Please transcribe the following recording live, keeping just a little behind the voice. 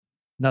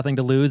Nothing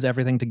to lose,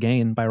 everything to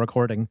gain by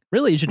recording.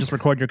 Really, you should just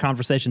record your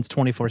conversations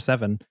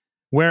 24/7.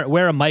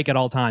 Wear a mic at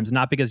all times,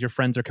 not because your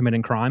friends are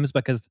committing crimes,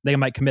 because they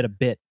might commit a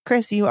bit.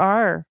 Chris, you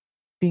are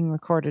being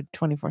recorded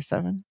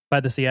 24/7 by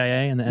the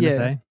CIA and the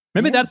NSA.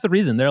 Maybe that's the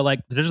reason they're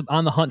just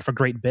on the hunt for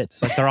great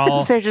bits. Like they're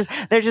all they're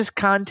just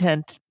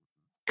content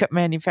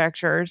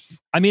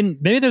manufacturers. I mean,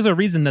 maybe there's a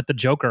reason that the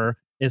Joker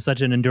is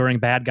such an enduring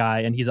bad guy,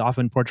 and he's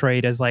often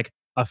portrayed as like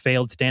a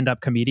failed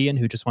stand-up comedian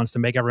who just wants to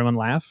make everyone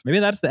laugh. Maybe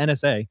that's the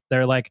NSA.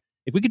 They're like,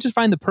 if we could just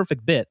find the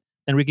perfect bit,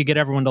 then we could get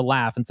everyone to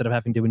laugh instead of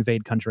having to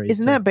invade countries.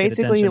 Isn't that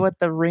basically what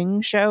the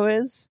Ring show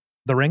is?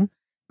 The Ring?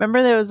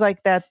 Remember there was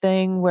like that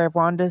thing where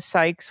Wanda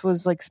Sykes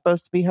was like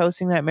supposed to be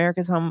hosting that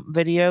America's Home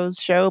Videos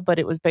show, but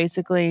it was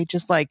basically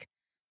just like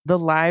the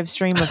live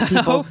stream of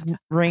people's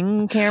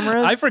Ring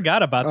cameras. I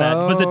forgot about that.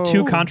 Was it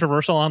too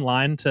controversial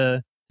online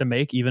to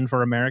make, even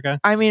for America?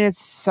 I mean, it's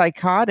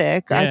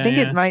psychotic. Yeah, I think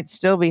it might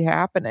still be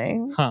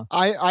happening. Huh.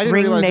 I didn't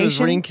Ring realize it was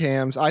Nation? Ring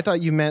cams. I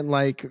thought you meant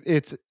like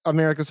it's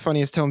America's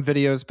Funniest Home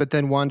Videos, but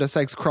then Wanda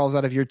Sykes crawls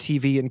out of your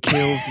TV and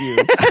kills you.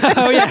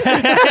 Oh, yeah.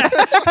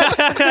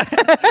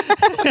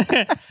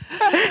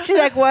 She's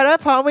like, what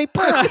up, homie?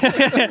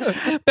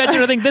 Bet you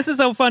don't think this is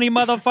so funny,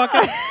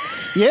 motherfucker.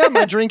 Yeah,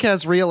 my drink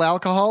has real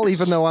alcohol,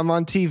 even though I'm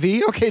on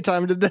TV. Okay,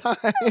 time to die.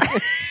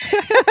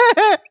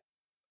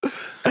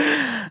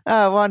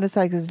 Wanda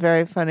Sykes is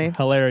very funny.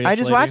 Hilarious. I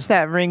just lady. watched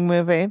that Ring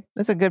movie.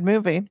 That's a good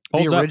movie.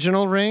 Holds The up.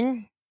 original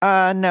Ring?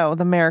 No,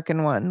 the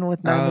American one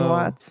with Naomi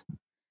Watts.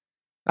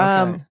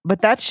 Okay.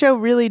 But that show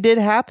really did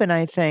happen,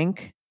 I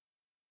think.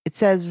 It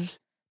says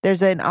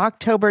there's an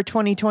October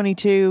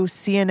 2022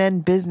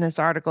 CNN business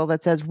article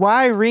that says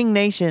why Ring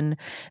Nation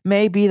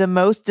may be the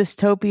most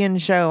dystopian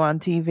show on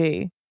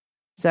TV.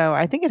 So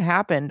I think it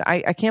happened.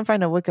 I can't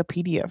find a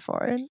Wikipedia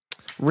for it.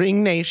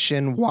 Ring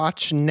Nation,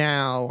 watch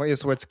now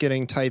is what's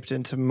getting typed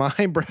into my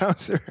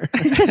browser.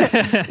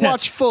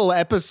 Watch full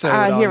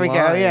episode. Here we go.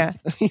 online. Yeah.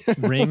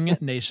 Ring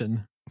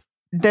Nation.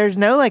 There's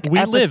no like We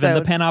episode. live in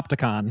the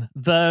Panopticon,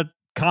 the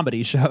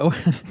comedy show.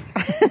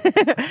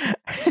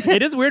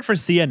 It is weird for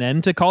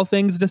CNN to call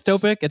things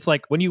dystopic. It's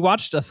like when you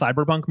watched a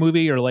cyberpunk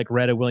movie or like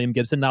read a William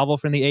Gibson novel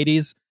from the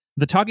 80s,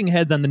 the talking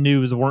heads on the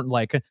news weren't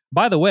like,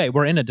 by the way,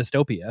 we're in a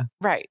dystopia.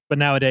 Right. But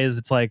nowadays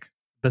it's like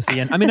the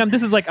CNN. I mean,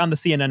 this is like on the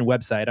CNN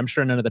website. I'm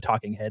sure none of the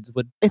talking heads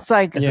would It's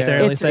like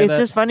necessarily say it's that.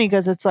 just funny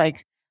because it's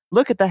like,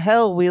 look at the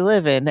hell we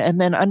live in, and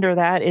then under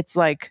that it's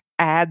like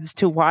ads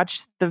to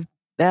watch the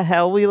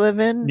hell we live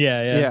in.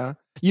 Yeah.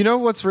 You know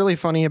what's really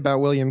funny about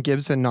William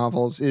Gibson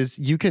novels is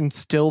you can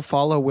still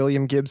follow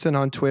William Gibson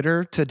on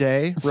Twitter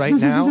today, right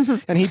now,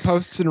 and he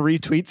posts and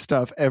retweets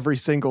stuff every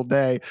single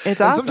day. It's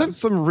And awesome. sometimes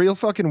some real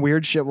fucking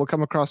weird shit will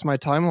come across my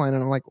timeline, and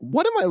I'm like,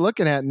 what am I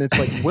looking at? And it's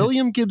like,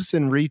 William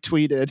Gibson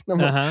retweeted.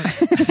 And I'm like,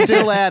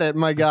 still at it,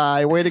 my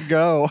guy. Way to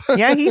go.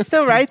 Yeah, he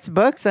still writes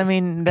books. I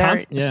mean,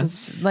 Yeah.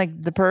 like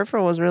The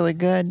Peripheral was really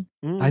good.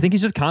 I think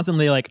he's just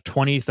constantly like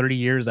 20, 30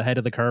 years ahead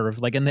of the curve.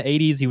 Like in the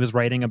 80s, he was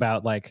writing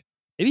about like,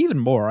 maybe even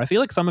more. I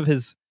feel like some of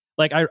his,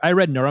 like I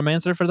read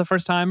Neuromancer for the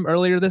first time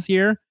earlier this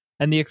year,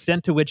 and the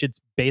extent to which it's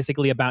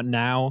basically about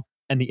now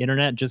and the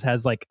internet just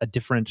has like a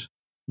different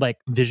like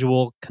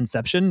visual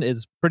conception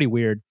is pretty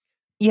weird.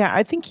 Yeah,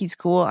 I think he's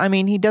cool. I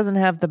mean, he doesn't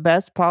have the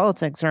best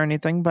politics or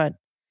anything, but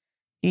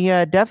he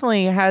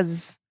definitely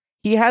has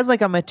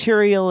like a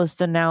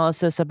materialist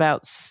analysis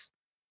about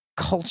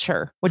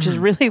culture, which is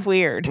really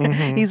weird.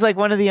 Mhm. He's like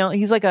one of the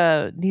he's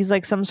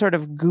like some sort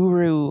of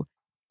guru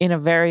in a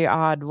very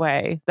odd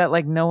way that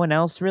like no one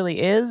else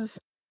really is.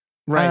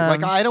 Right.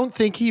 Like, I don't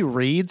think he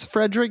reads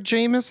Frederick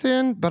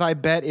Jameson, but I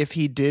bet if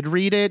he did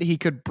read it, he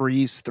could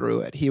breeze through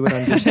it. He would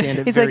understand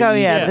it. He's very like, oh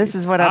yeah, easily. this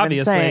is what I've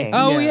been saying.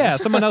 Oh Yeah. yeah,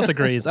 someone else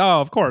agrees.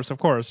 Oh, of course.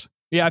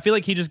 Yeah, I feel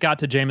like he just got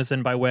to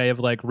Jameson by way of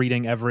like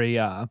reading every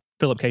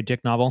Philip K.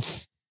 Dick novel.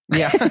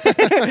 Yeah.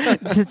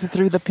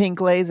 Through the pink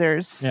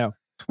lasers. Yeah.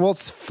 Well,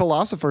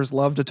 philosophers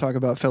love to talk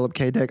about Philip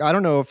K. Dick. I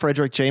don't know if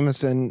Frederick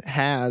Jameson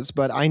has,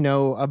 but I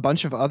know a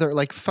bunch of other,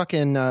 like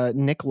fucking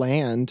Nick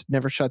Land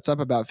never shuts up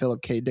about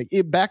Philip K. Dick.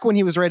 Back when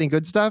he was writing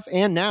good stuff,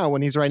 and now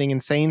when he's writing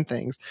insane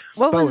things.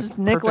 What Both was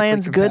Nick perfectly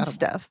Land's good compatible.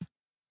 stuff?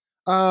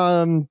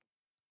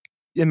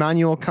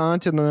 Immanuel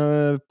Kant and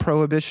the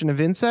Prohibition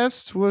of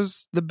Incest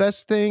was the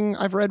best thing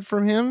I've read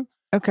from him.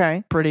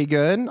 Okay. Pretty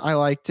good. I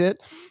liked it.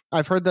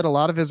 I've heard that a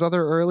lot of his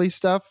other early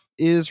stuff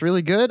is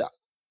really good.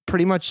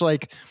 Pretty much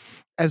like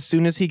as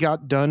soon as he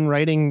got done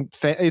writing,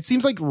 it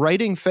seems like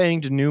writing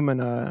Fanged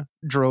Numina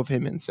drove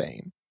him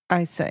insane.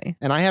 I say.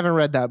 And I haven't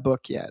read that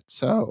book yet,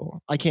 so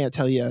I can't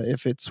tell you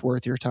if it's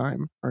worth your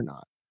time or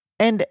not.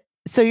 And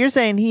so you're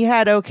saying he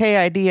had okay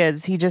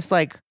ideas. He just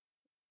like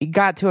he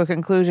got to a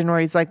conclusion where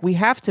he's like, we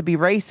have to be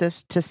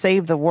racist to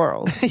save the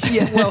world.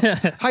 Yeah, well,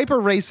 hyper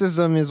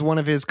racism is one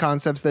of his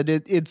concepts that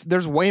it's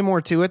there's way more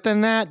to it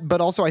than that,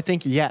 but also I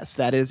think yes,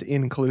 that is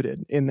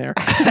included in there.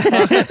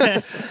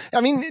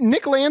 I mean,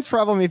 Nick Land's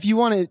problem, if you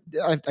want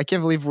to, I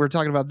can't believe we're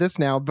talking about this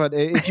now, but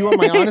if you want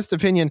my honest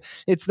opinion,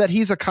 it's that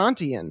he's a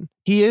Kantian.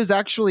 He is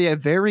actually a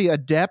very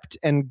adept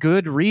and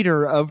good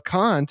reader of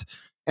Kant,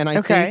 and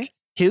I think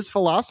his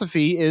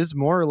philosophy is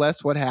more or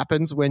less what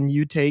happens when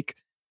you take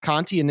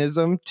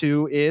Kantianism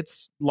to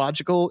its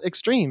logical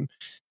extreme,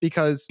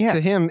 because to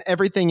him,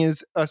 everything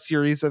is a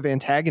series of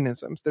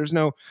antagonisms. There's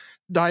no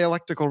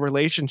dialectical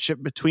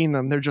relationship between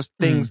them. They're just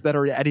things that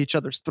are at each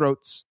other's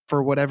throats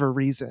for whatever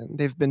reason.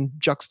 They've been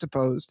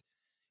juxtaposed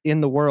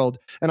in the world.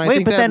 And I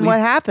think but then what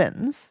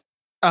happens?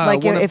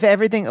 Like if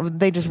everything,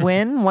 they just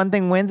win, one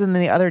thing wins and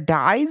then the other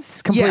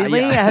dies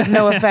completely. It has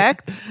no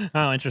effect.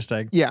 Oh,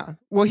 interesting. Yeah.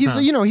 Well, he's,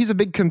 he's a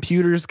big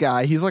computers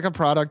guy. He's like a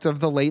product of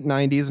the late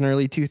 90s and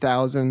early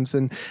 2000s.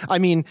 And I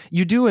mean,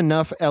 you do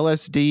enough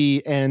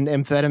LSD and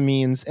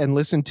amphetamines and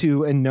listen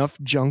to enough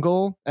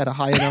jungle at a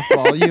high enough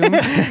volume.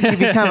 You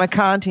become a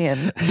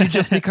Kantian. You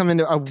just become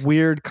into a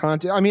weird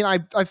content. I mean,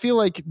 I feel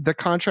like the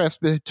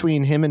contrast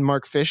between him and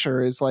Mark Fisher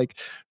is like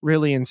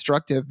really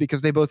instructive,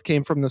 because they both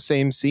came from the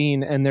same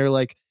scene and they're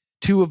like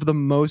two of the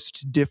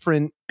most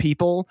different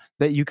people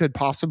that you could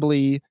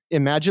possibly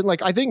imagine.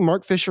 Like, I think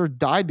Mark Fisher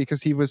died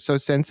because he was so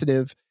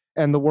sensitive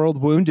and the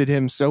world wounded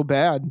him so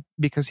bad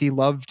because he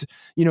loved,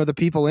 the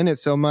people in it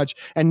so much.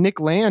 And Nick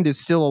Land is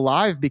still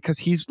alive because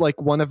he's like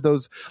one of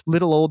those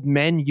little old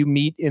men you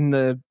meet in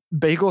the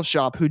bagel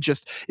shop who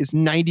just is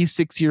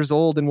 96 years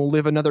old and will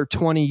live another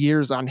 20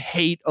 years on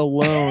hate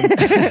alone.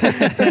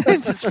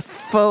 Just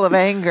full of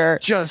anger,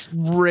 just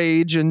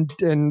rage, and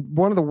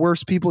one of the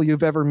worst people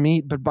you've ever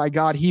meet, but by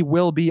God, he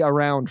will be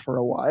around for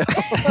a while.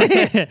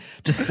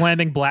 Just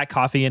slamming black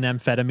coffee and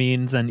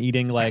amphetamines and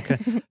eating like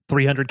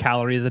 300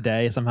 calories a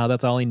day. Somehow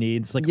that's all he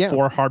needs. Like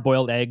 4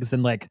 hard-boiled eggs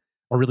and like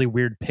a really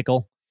weird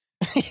pickle.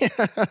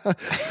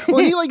 Well,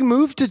 he like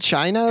moved to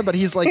China, but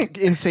he's like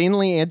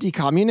insanely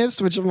anti-communist,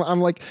 which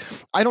I'm like,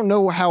 I don't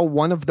know how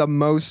one of the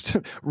most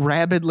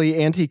rabidly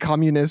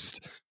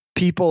anti-communist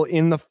people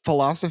in the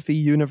philosophy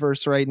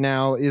universe right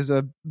now is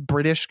a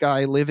British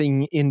guy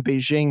living in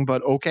Beijing,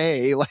 but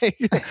okay, like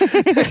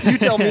you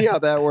tell me how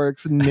that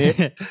works,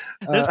 Nick.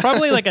 There's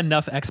probably like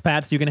enough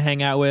expats you can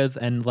hang out with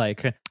and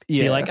like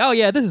be like, oh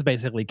yeah, this is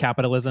basically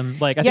capitalism.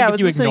 Like I think if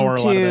you ignore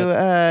a lot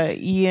of it.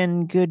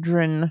 Ian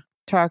Goodrin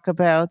talk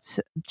about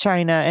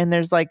China, and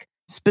there's like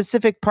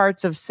specific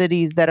parts of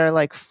cities that are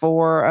like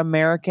for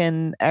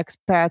American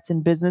expats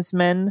and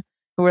businessmen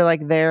who are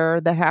like there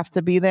that have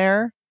to be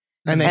there,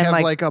 and they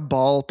have like a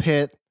ball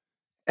pit.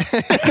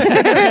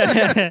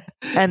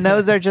 And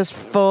those are just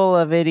full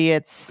of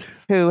idiots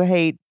who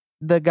hate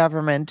the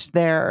government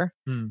there.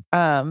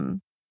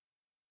 And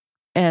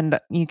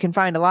you can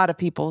find a lot of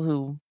people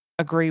who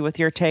agree with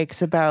your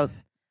takes about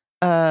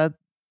the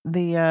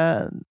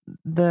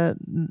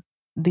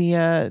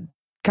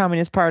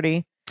Communist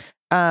Party.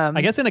 I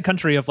guess in a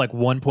country of like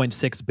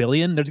 1.6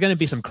 billion, there's going to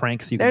be some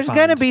cranks you can find. There's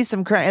going to be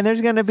some crank, and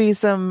there's going to be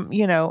some,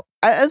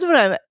 that's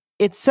what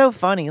it's so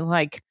funny.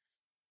 Like,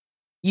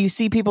 you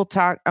see people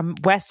talk,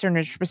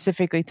 Westerners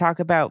specifically talk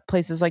about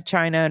places like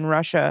China and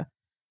Russia.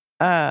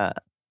 They're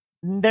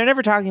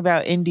never talking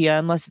about India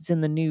unless it's in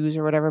the news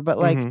or whatever. But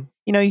like,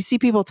 you see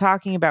people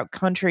talking about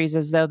countries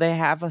as though they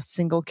have a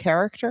single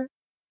character.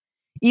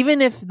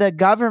 Even if the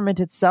government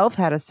itself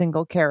had a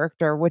single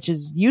character, which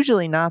is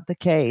usually not the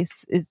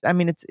case. It's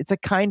a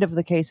kind of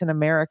the case in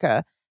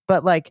America,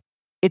 but like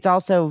it's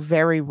also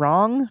very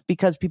wrong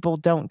because people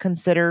don't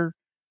consider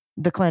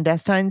the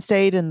clandestine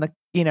state and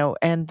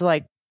and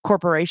like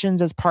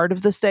corporations as part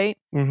of the state.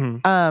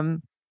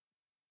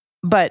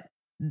 But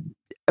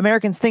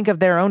Americans think of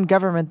their own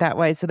government that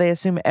way, so they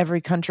assume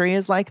every country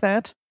is like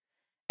that,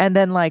 and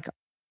then like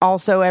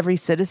also every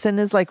citizen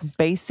is like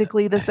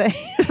basically the same.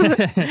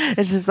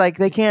 It's just like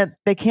they can't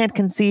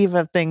conceive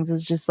of things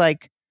as just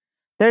like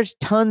there's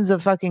tons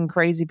of fucking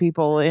crazy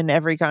people in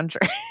every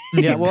country.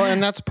 Yeah, well,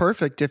 and that's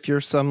perfect if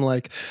you're some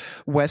like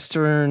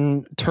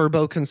Western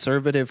turbo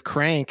conservative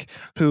crank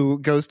who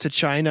goes to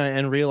China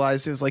and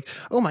realizes like,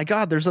 oh my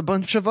God, there's a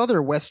bunch of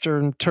other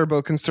Western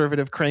turbo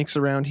conservative cranks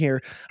around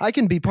here. I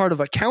can be part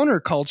of a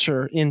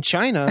counterculture in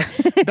China.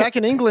 Back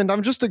in England,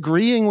 I'm just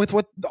agreeing with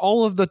what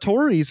all of the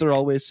Tories are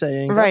always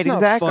saying. Right, that's not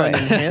exactly. fun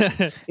and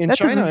hip. In that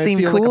China, doesn't seem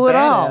I feel cool like a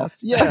at all. badass.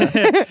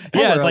 Yeah,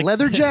 yeah, like a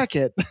leather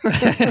jacket.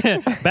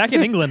 Back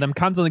in England, I'm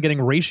constantly getting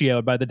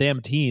ratioed by the damn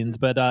teens,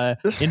 but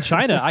in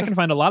China, I can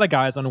find a lot of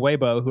guys on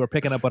Weibo who are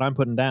picking up what I'm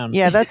putting down.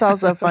 Yeah, that's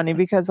also funny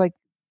because like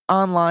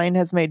online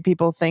has made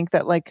people think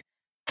that like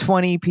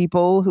 20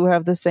 people who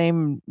have the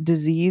same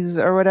disease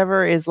or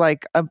whatever is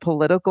like a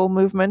political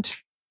movement.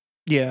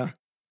 Yeah,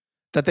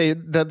 that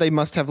they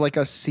must have like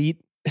a seat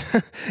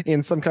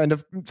in some kind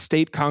of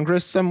state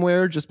congress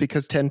somewhere just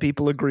because 10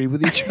 people agree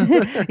with each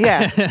other.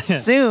 Yeah,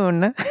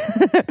 soon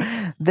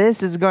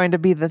this is going to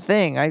be the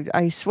thing.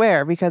 I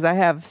swear, because I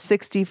have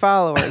 60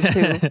 followers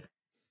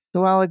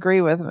who all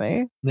agree with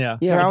me. Yeah.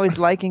 They're always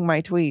liking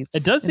my tweets.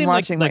 It does seem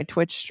watching like my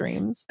Twitch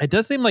streams. It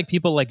does seem like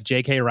people like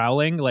J.K.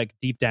 Rowling, like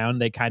deep down,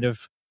 they kind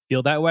of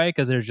feel that way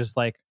because there's just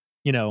like,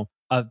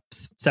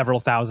 several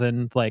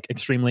thousand like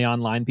extremely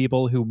online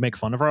people who make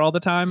fun of her all the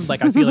time.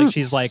 Like I feel like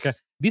she's like,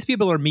 these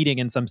people are meeting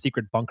in some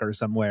secret bunker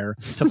somewhere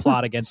to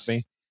plot against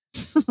me.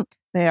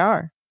 They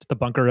are. It's the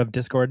bunker of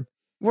Discord.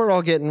 we're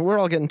all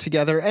getting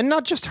together and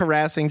not just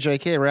harassing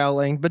J.K.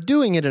 Rowling, but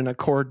doing it in a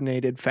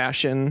coordinated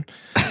fashion.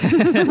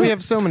 We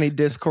have so many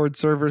Discord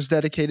servers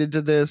dedicated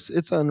to this.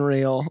 It's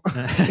unreal.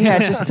 Yeah,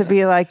 just to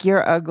be like,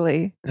 you're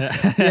ugly.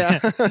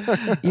 Yeah.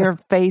 Your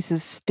face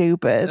is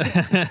stupid.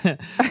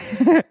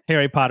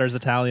 Harry Potter's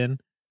Italian.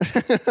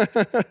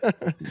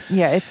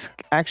 Yeah, it's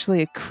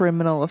actually a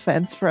criminal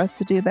offense for us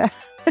to do that.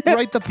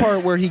 Write the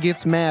part where he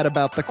gets mad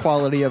about the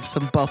quality of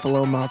some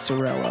buffalo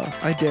mozzarella.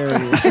 I dare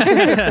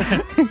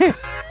you.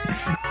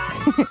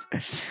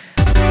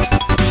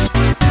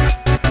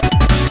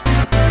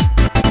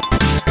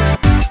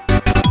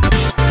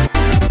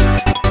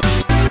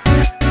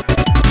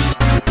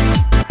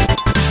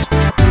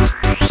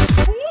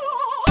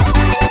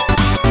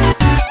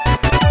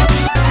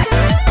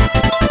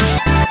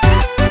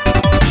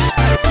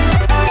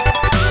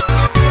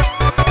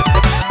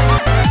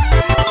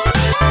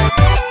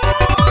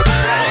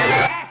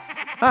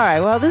 All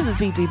right, well, this is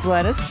BP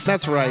Blettus.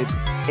 That's right.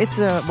 It's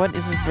what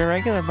is a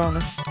regular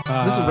bonus?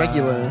 This is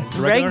regular. It's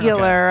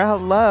Regular. Okay.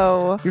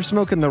 Hello. You're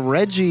smoking the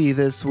Reggie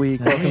this week.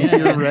 Welcome to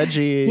your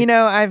Reggie. You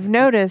know, I've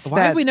noticed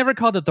Why that have we never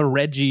called it the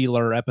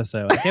Regular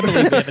episode? I can't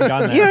believe we haven't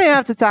gone there. you don't even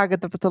have to talk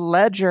at the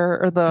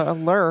ledger or the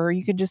allure.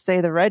 You can just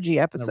say the Reggie The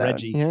episode.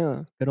 Reggie.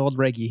 Yeah. Good old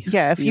Reggie.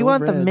 Yeah, if The you old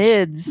want the Reg.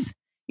 mids,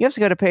 you have to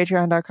go to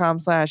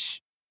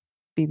patreon.com/BP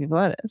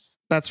Blettus.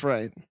 That's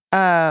right.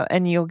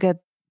 And you'll get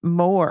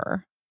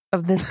more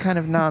of this kind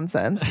of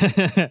nonsense.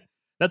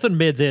 That's what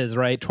mids is,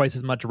 right? Twice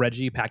as much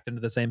Reggie packed into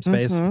the same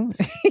space. Mhm.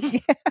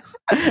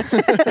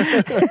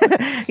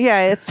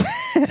 Yeah,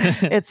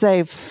 it's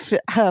a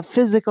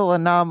physical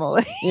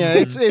anomaly. Yeah,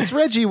 it's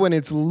Reggie when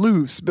it's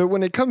loose, but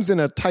when it comes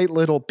in a tight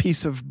little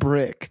piece of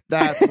brick,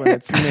 that's when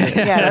it's mid.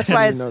 Yeah, that's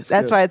why You know that's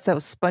good. why it's so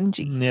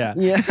spongy. Yeah.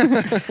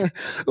 Yeah.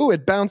 Ooh,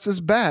 it bounces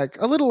back.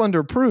 A little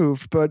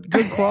underproofed, but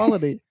good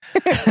quality.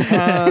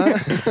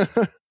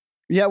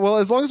 Yeah, well,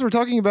 as long as we're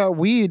talking about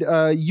weed,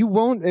 you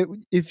won't.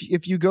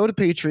 If you go to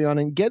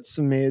Patreon and get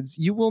some mids,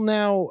 you will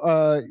now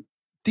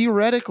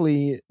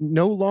theoretically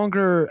no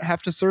longer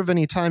have to serve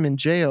any time in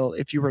jail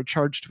if you were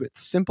charged with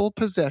simple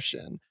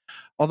possession.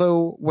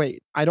 Although,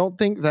 wait, I don't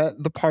think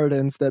that the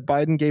pardons that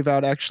Biden gave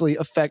out actually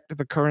affect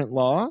the current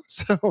law.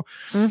 So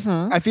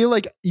Mhm. I feel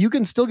like you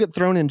can still get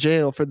thrown in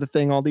jail for the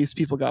thing all these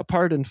people got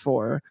pardoned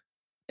for,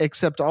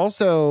 except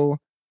also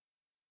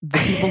the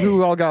people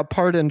who all got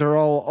pardoned are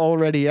all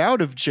already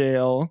out of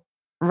jail.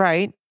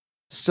 Right.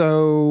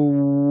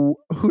 So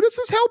who does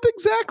this help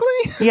exactly?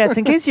 Yes,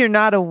 in case you're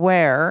not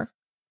aware,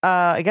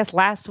 I guess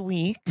last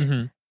week,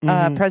 Mhm.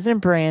 Mhm.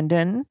 President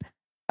Brandon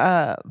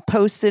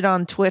posted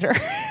on Twitter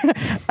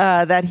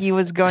that he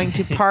was going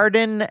to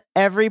pardon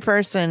every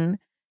person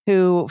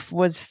who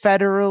was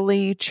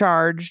federally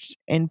charged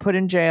and put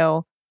in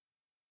jail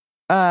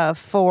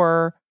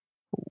for,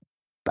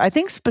 I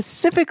think,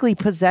 specifically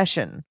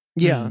possession,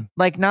 Yeah.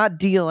 like not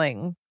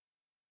dealing,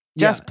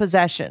 just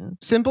possession.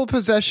 Simple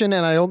possession,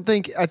 and I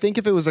think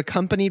if it was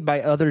accompanied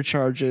by other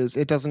charges,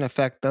 it doesn't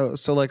affect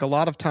those. So like a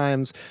lot of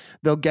times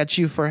they'll get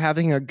you for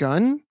having a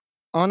gun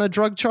on a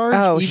drug charge,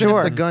 Oh, even sure.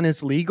 if the gun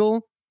is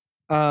legal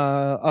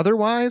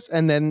otherwise,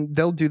 and then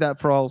they'll do that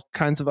for all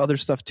kinds of other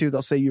stuff too.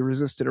 They'll say you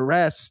resisted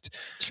arrest,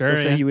 Sure. they'll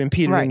say yeah. you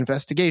impeded Right. an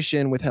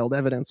investigation, withheld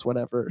evidence,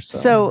 whatever.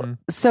 So, Mhm.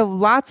 so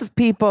lots of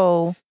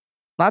people,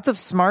 lots of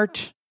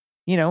smart,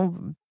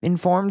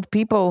 informed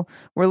people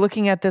were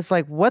looking at this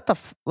like, what the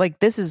like,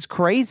 this is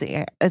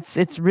crazy.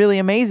 It's really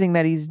amazing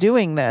that he's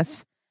doing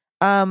this.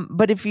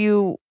 But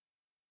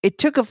it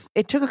took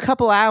a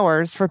couple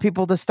hours for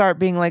people to start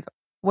being like,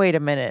 wait a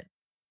minute,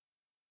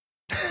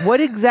 what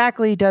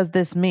exactly does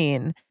this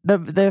mean?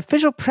 The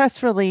official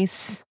press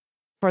release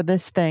for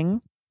this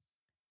thing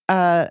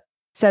said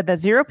that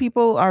 0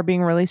 people are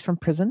being released from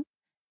prison,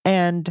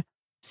 and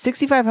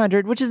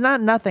 6,500, which is not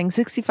nothing.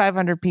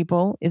 6,500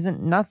 people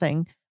isn't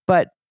nothing,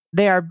 but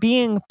they are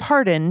being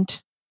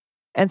pardoned.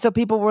 And so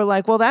people were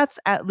like, well, that's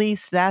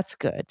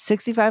good.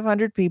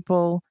 6,500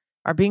 people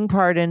are being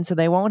pardoned, so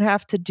they won't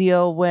have to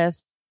deal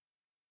with,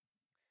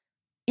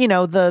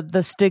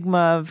 the stigma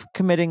of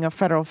committing a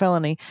federal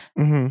felony.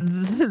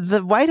 Mhm.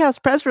 The White House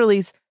press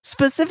release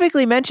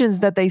specifically mentions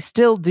that they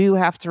still do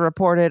have to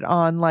report it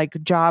on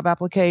like job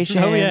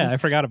applications. Oh yeah, I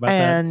forgot about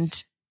that.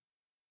 And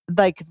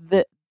like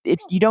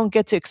you don't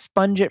get to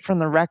expunge it from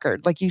the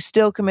record. Like you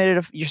still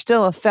you're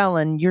still a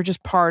felon. You're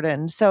just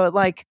pardoned. So it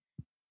like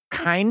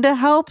kind of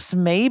helps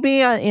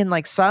maybe in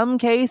like some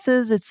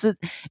cases.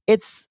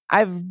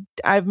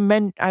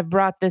 I've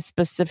brought this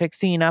specific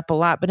scene up a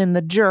lot, but in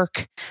The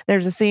Jerk,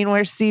 there's a scene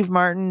where Steve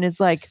Martin is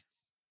like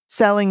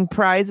selling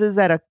prizes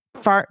at a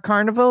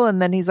carnival,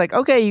 and then he's like,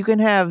 okay, you can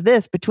have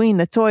this between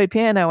the toy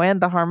piano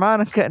and the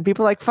harmonica, and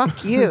people are like,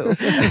 fuck you.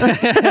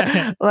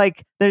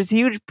 Like there's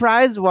huge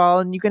prize wall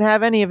and you can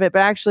have any of it, but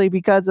actually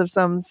because of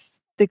some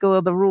stickle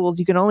of the rules,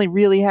 you can only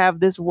really have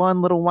this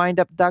one little wind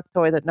up duck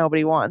toy that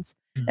nobody wants.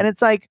 And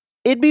it's like,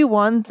 it'd be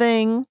one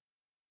thing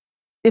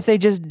if they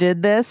just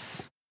did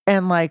this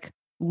and like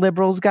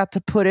liberals got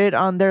to put it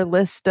on their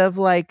list of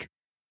like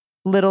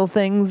little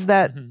things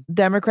that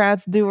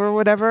Democrats do or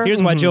whatever.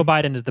 Here's why Joe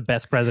Biden is the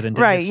best president.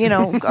 Right.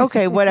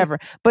 Okay, whatever.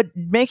 But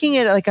making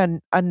it like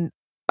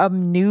a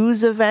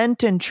news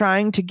event and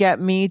trying to get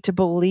me to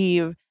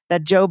believe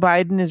that Joe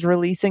Biden is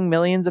releasing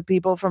millions of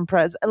people from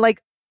prison.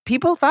 Like,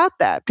 people thought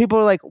that. People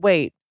were like,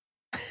 wait,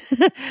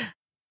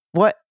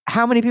 what?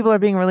 How many people are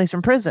being released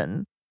from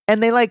prison?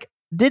 And they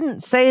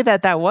didn't say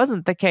that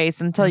wasn't the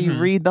case until you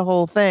read the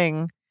whole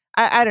thing.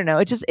 I don't know.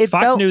 It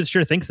Fox felt... News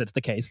sure thinks it's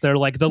the case. They're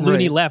like, the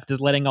loony left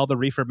is letting all the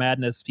reefer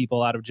madness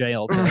people out of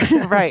jail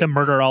to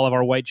murder all of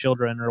our white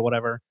children or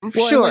whatever.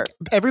 Well, sure.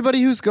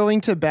 Everybody who's going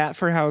to bat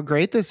for how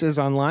great this is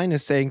online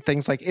is saying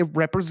things like it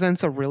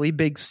represents a really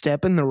big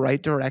step in the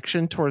right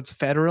direction towards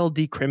federal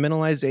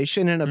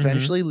decriminalization and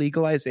eventually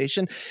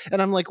legalization.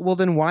 And I'm like, well,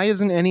 then why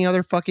isn't any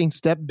other fucking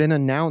step been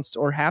announced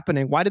or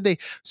happening? Why did they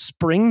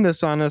spring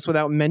this on us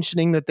without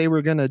mentioning that they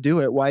were going to do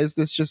it? Why is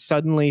this just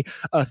suddenly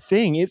a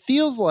thing? It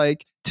feels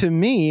like, to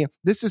me,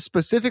 this is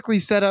specifically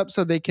set up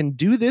so they can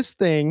do this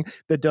thing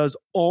that does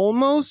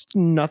almost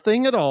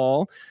nothing at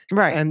all,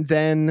 right, and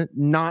then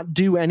not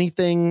do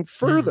anything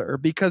further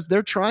because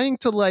they're trying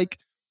to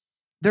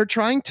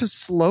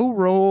slow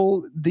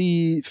roll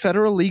the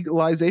federal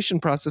legalization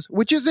process,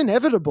 which is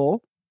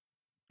inevitable.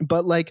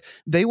 But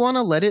they want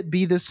to let it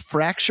be this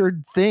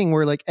fractured thing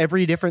where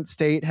every different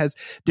state has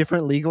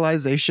different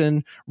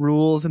legalization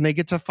rules and they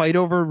get to fight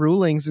over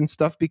rulings and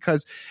stuff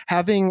because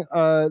having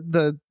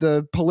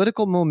the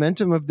political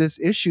momentum of this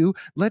issue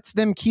lets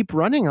them keep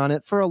running on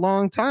it for a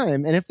long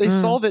time. And if they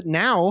solve it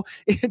now,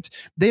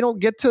 they don't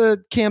get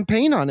to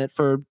campaign on it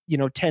for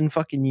 10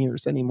 fucking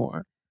years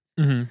anymore.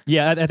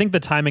 Yeah, I think the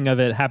timing of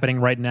it happening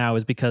right now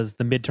is because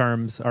the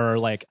midterms are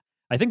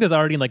I think there's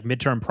already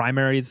midterm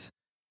primaries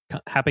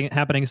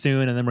happening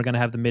soon, and then we're gonna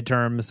have the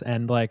midterms,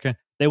 and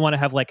they want to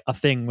have a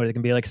thing where they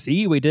can be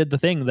see, we did the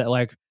thing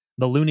that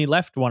the loony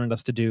left wanted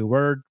us to do.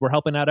 We're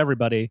helping out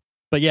everybody.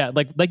 But yeah,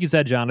 like you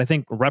said, John, I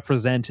think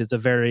represent is a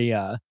very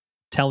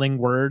telling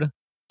word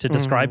to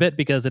describe it,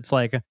 because it's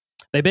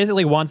they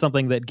basically want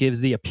something that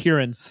gives the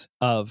appearance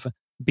of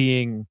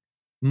being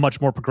much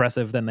more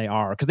progressive than they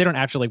are, because they don't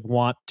actually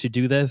want to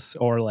do this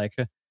or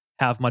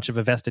have much of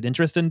a vested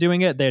interest in doing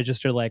it. They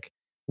just are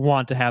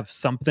want to have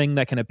something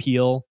that can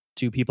appeal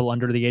to people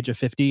under the age of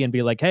 50 and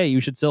be hey, you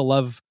should still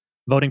love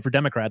voting for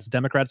Democrats.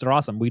 Democrats are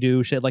awesome. We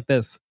do shit like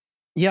this.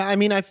 Yeah, I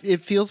mean,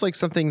 it feels like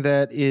something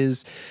that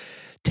is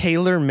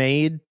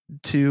tailor-made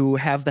to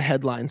have the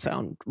headline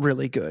sound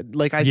really good.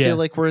 I feel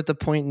like we're at the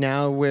point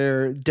now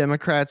where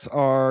Democrats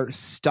are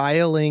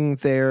styling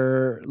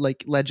their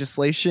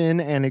legislation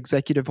and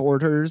executive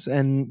orders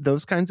and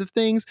those kinds of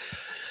things.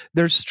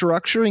 They're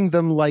structuring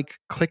them like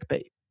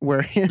clickbait,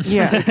 where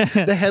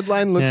the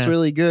headline looks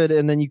really good,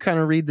 and then you kind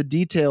of read the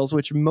details,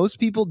 which most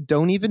people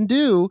don't even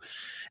do,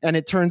 and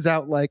it turns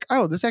out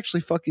oh, this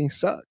actually fucking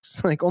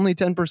sucks. Only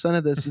 10%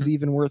 of this is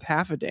even worth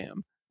half a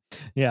damn.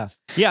 Yeah.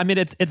 I mean,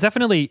 it's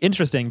definitely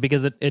interesting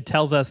because it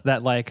tells us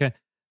that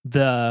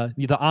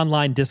the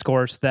online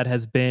discourse that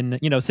has been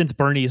since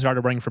Bernie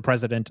started running for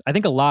president, I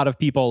think a lot of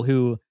people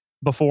who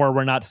before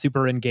were not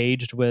super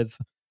engaged with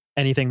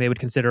anything they would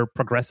consider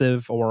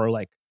progressive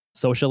or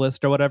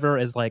socialist or whatever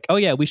is oh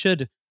yeah, we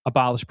should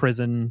abolish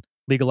prison,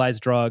 legalize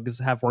drugs,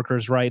 have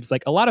workers' rights.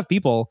 A lot of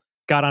people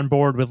got on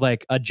board with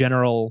a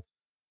general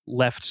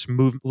left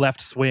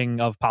swing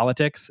of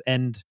politics,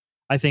 and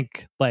I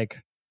think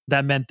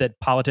that meant that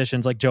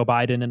politicians like Joe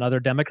Biden and other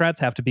Democrats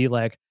have to be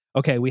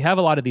okay, we have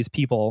a lot of these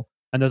people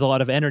and there's a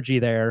lot of energy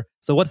there,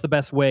 so what's the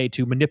best way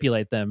to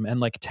manipulate them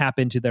and tap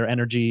into their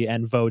energy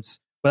and votes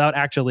without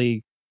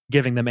actually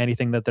giving them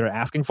anything that they're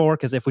asking for?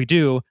 Because if we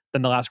do,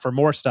 then they'll ask for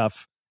more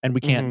stuff, and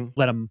we can't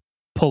let them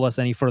pull us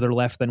any further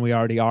left than we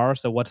already are.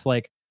 So what's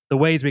the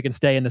ways we can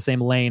stay in the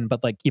same lane,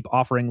 but keep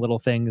offering little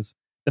things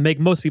that make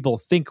most people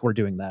think we're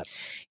doing that?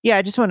 Yeah,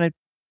 I just want to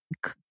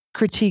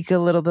critique a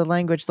little the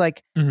language.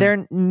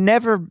 There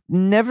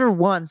never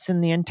once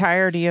in the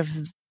entirety of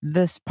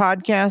this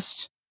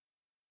podcast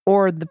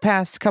or the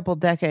past couple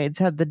decades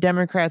have the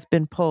Democrats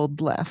been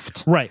pulled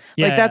left. Right.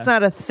 Yeah. That's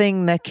not a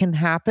thing that can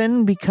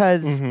happen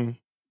because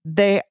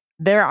their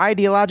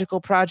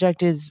ideological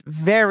project is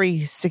very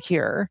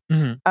secure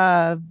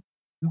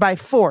by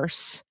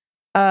force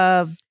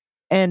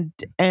and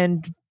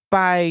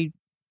by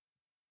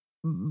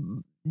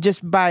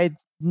just by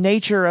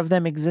nature of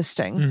them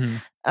existing.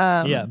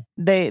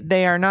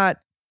 They are not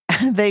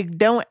they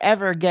don't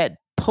ever get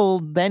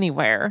pulled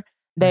anywhere.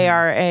 They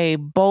are a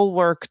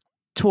bulwark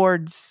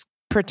towards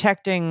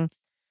protecting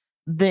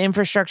the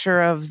infrastructure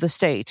of the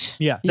state.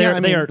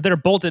 They're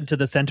bolted to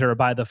the center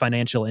by the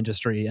financial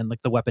industry and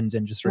the weapons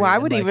industry. Well, I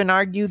would even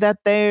argue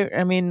that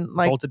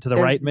bolted to the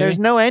right. Maybe? There's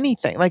no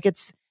anything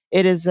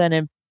it is an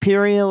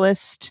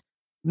imperialist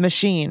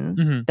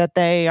machine that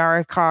they are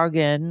a cog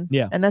in,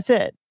 and that's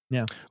it.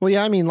 Well,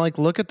 yeah, I mean, like,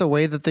 look at the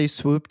way that they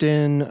swooped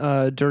in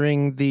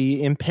during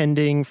the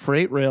impending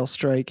freight rail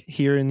strike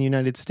here in the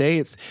United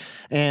States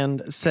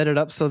and set it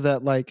up so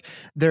that, like,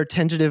 their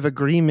tentative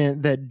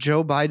agreement that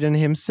Joe Biden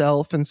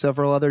himself and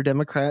several other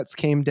Democrats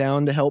came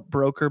down to help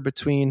broker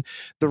between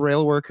the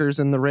rail workers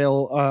and the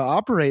rail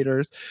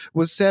operators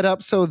was set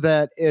up so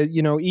that,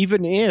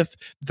 even if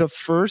the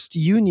first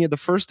union, the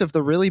first of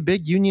the really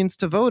big unions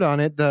to vote on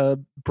it,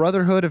 the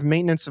Brotherhood of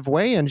Maintenance of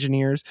Way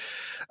Engineers,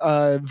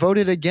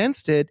 voted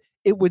against it,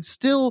 it would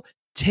still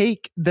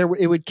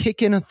it would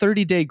kick in a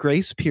 30-day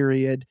grace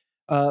period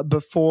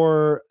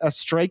before a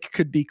strike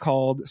could be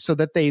called, so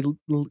that they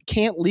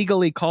can't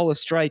legally call a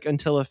strike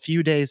until a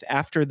few days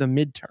after the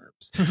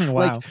midterms. Wow.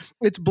 Like,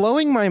 it's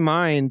blowing my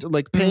mind,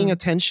 like, paying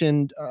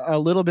attention a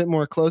little bit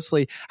more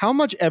closely, how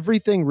much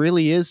everything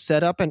really is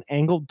set up and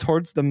angled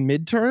towards the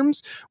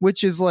midterms,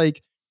 which is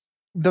like,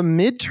 the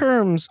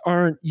midterms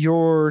aren't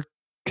your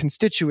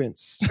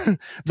constituents.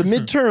 The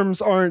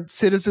midterms aren't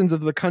citizens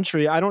of the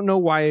country. I don't know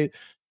why,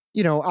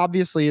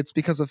 obviously it's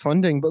because of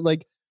funding, but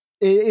like,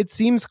 it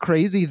seems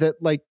crazy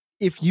that, like,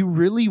 if you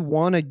really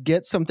want to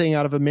get something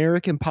out of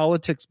American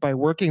politics by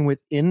working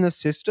within the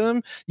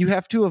system, you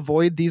have to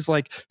avoid these,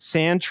 like,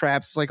 sand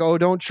traps. Like, oh,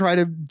 don't try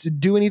to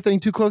do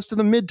anything too close to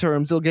the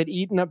midterms. They'll get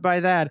eaten up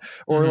by that.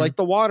 Or like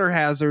the water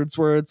hazards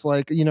where it's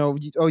like,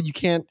 you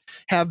can't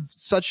have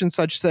such and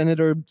such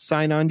senator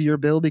sign on to your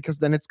bill because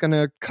then it's going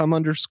to come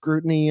under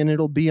scrutiny and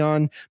it'll be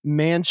on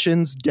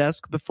Manchin's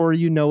desk before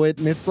you know it.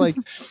 And it's like,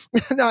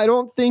 I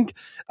don't think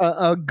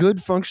a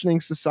good functioning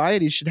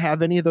society should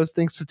have any of those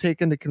things to take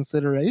into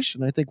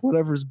consideration. I think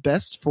whatever's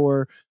best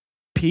for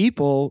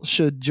people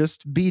should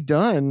just be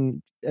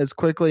done as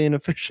quickly and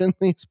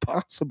efficiently as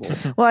possible.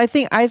 Well, I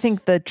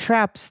think the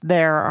traps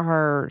there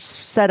are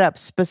set up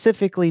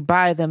specifically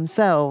by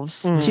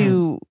themselves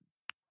to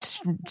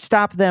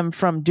stop them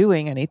from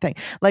doing anything.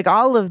 Like,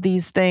 all of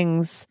these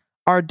things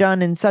are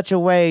done in such a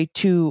way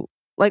to,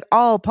 like,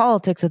 all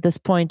politics at this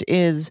point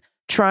is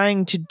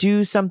trying to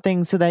do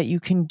something so that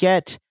you can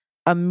get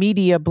a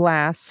media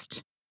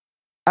blast,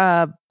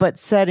 but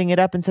setting it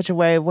up in such a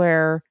way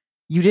where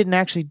you didn't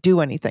actually do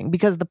anything,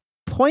 because the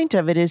point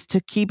of it is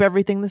to keep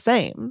everything the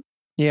same.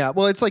 Yeah,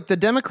 well, it's like the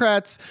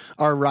Democrats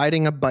are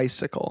riding a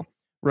bicycle,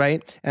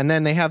 right? And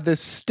then they have this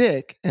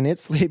stick and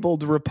it's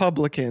labeled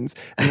Republicans,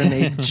 and then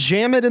they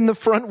jam it in the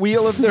front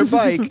wheel of their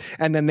bike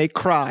and then they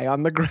cry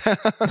on the ground.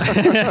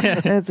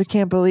 I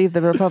can't believe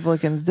the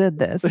Republicans did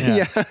this.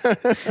 Yeah.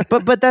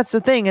 But that's the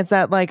thing, is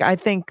that, like, I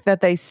think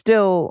that they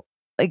still,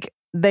 like,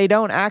 they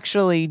don't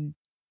actually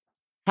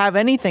have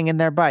anything in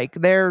their bike.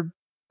 They're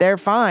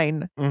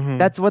fine. Mm-hmm.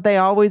 That's what they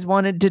always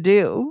wanted to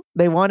do.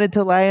 They wanted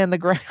to lay on the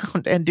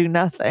ground and do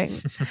nothing.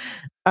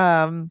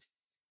 I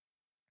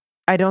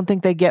don't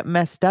think they get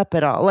messed up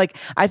at all. Like,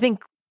 I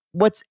think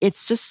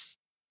it's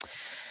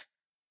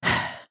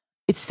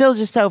still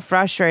just so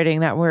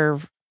frustrating that we're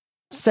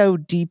so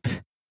deep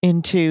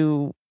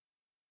into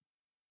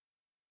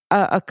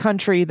a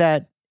country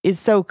that is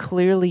so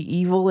clearly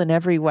evil in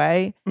every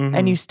way. Mm-hmm.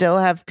 And you still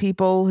have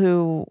people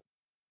who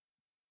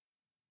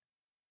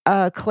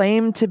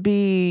claim to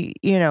be,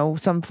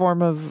 some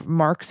form of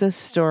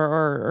Marxist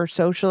or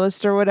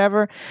socialist or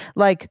whatever,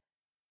 like,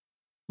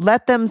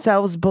 let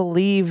themselves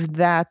believe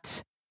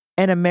that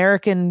an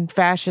American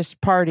fascist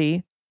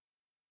party,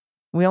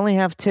 we only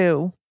have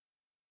two,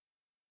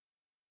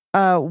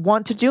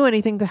 want to do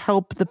anything to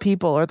help the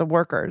people or the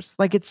workers.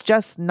 Like, it's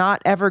just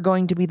not ever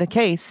going to be the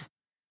case.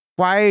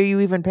 Why are you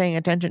even paying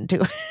attention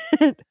to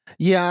it?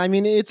 Yeah, I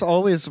mean, it's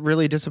always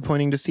really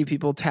disappointing to see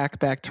people tack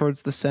back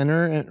towards the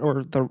center,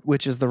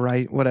 which is the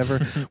right, whatever,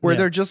 where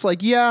they're just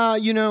like, I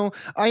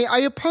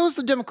oppose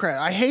the Democrat.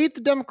 I hate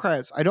the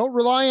Democrats. I don't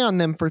rely on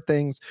them for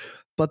things.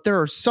 But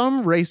there are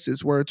some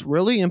races where it's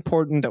really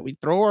important that we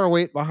throw our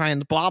weight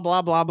behind blah,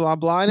 blah, blah, blah,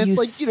 blah. And it's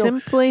like,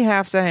 simply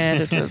have to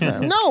hand it to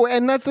them. No,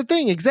 and that's the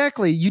thing.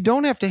 Exactly. You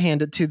don't have to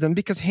hand it to them,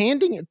 because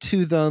handing it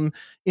to them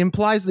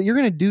implies that you're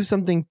going to do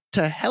something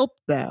to help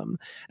them.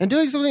 And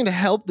doing something to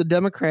help the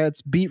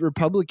Democrats beat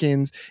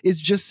Republicans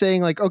is just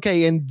saying, like,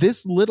 okay, in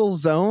this little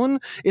zone,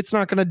 it's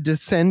not going to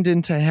descend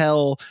into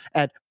hell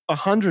at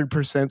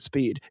 100%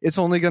 speed. It's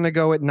only going to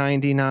go at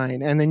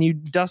 99. And then you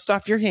dust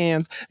off your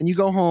hands and you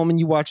go home and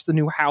you watch the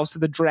new House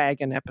of the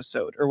Dragon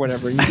episode or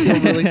whatever. And you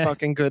feel really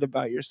fucking good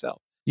about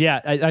yourself. Yeah,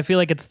 I feel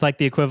like it's like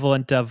the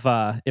equivalent of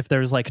if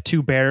there's like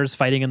two bears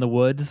fighting in the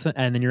woods,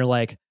 and then you're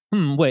like,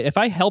 wait, if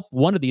I help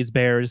one of these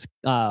bears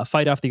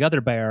fight off the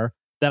other bear,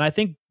 then I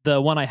think the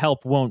one I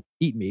help won't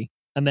eat me.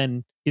 And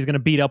then he's going to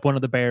beat up one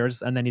of the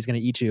bears, and then he's going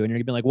to eat you. And you're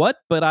going to be like, what?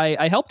 But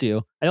I helped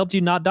you. I helped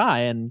you not die.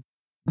 And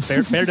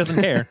bear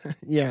doesn't care.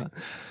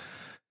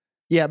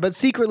 Yeah, but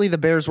secretly the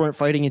bears weren't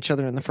fighting each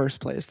other in the first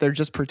place. They're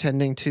just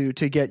pretending to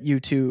get you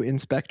to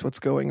inspect what's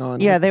going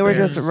on. Yeah, they were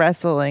just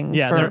wrestling.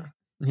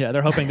 Yeah,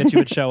 they're hoping that you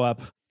would show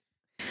up.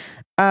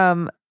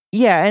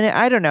 Yeah, and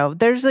I don't know.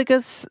 There's like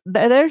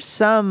there's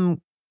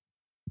some.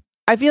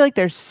 I feel like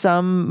there's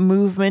some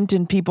movement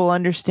in people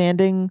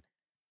understanding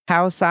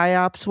how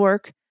psyops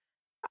work.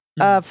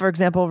 For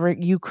example,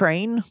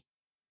 Ukraine.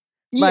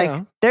 Yeah.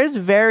 Like, there's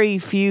very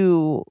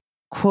few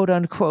quote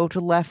unquote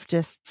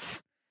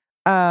leftists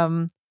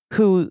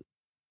who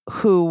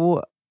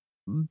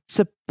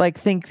like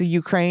think the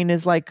Ukraine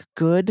is like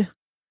good,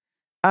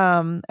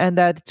 and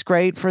that it's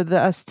great for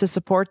us to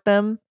support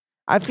them.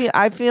 I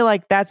feel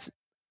like that's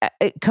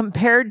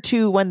compared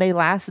to when they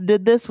last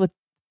did this with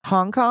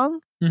Hong Kong,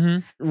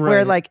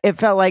 where like it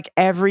felt like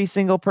every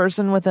single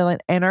person with an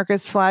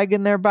anarchist flag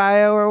in their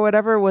bio or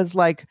whatever was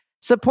like,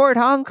 support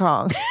Hong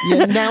Kong.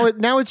 Yeah,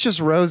 now it's just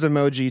rose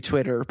emoji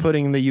Twitter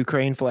putting the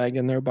Ukraine flag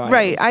in their bios.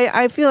 Right.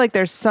 I feel like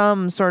there's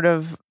some sort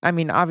of, I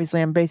mean,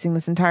 obviously I'm basing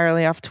this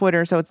entirely off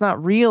Twitter, so it's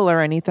not real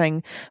or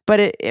anything,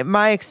 but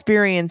my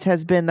experience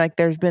has been like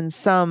there's been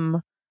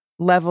some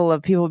level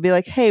of people be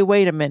like, hey,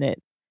 wait a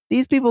minute.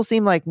 These people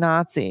seem like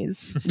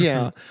Nazis.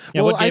 Yeah.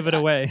 Yeah, well, what gave it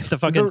away? The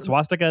fucking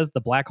swastikas, the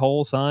black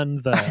hole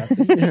sun,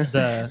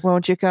 the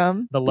won't you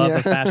come? The love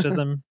of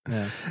fascism.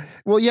 Yeah.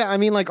 Well, yeah, I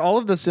mean, like all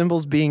of the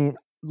symbols being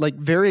like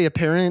very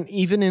apparent,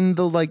 even in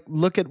the like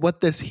look at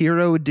what this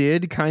hero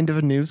did kind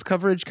of news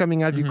coverage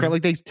coming out of Ukraine.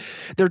 Like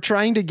they're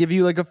trying to give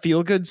you like a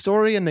feel good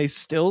story, and they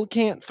still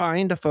can't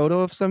find a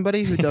photo of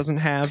somebody who doesn't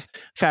have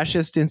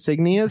fascist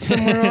insignia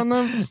somewhere on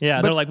them.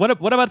 Yeah, they're like, what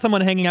about someone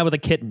hanging out with a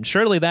kitten?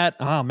 Surely that.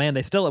 Oh man,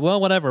 they still. Well,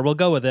 whatever. We'll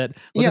go with it.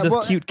 Look at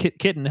this cute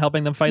kitten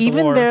helping them fight the war.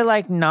 Even their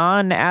like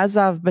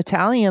non-Azov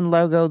battalion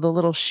logo, the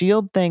little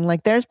shield thing.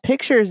 Like there's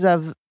pictures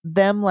of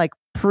them like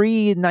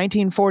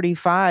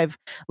pre-1945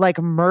 like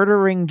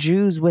murdering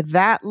Jews with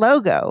that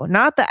logo,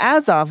 not the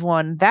Azov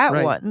one,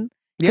 that one,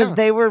 because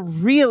they were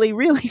really,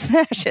 really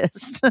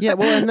fascist. Yeah,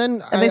 well, and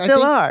then and they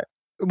still are.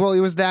 Well,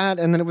 it was that,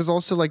 and then it was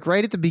also like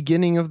right at the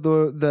beginning of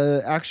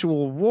the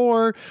actual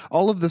war,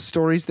 all of the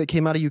stories that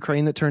came out of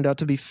Ukraine that turned out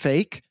to be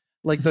fake.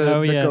 Like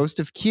the Ghost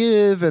of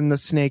Kiev and the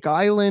Snake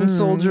Island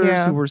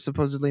soldiers who were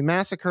supposedly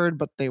massacred,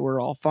 but they were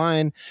all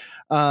fine.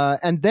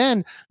 And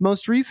then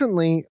most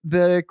recently,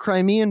 the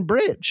Crimean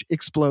Bridge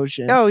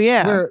explosion. Oh,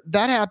 yeah. Where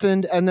that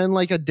happened. And then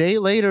like a day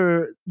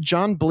later,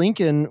 John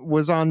Blinken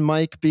was on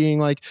mic being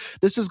like,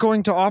 this is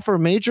going to offer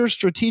major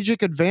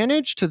strategic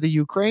advantage to the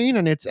Ukraine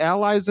and its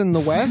allies in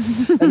the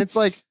West. And it's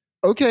like,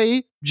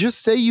 okay,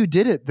 just say you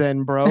did it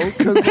then, bro.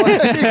 Because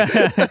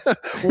like,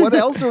 what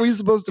else are we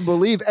supposed to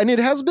believe? And it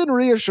has been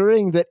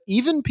reassuring that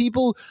even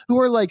people who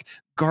are like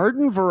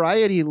garden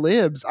variety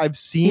libs I've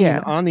seen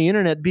on the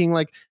internet being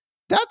like,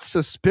 that's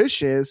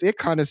suspicious. It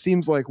kind of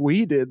seems like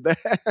we did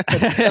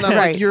that. And I'm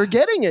like, you're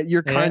getting it.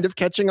 You're kind of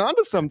catching on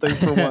to something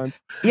for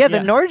once. The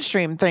Nord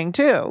Stream thing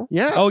too.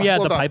 Yeah. Oh yeah,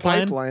 the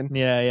pipeline.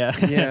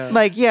 Yeah.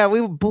 Like,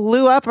 we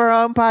blew up our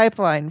own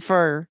pipeline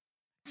for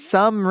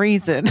some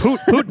reason.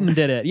 Putin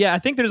did it. Yeah, I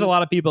think there's a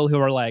lot of people who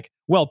are like,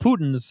 well,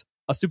 Putin's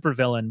a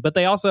supervillain, but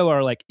they also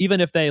are like,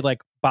 even if they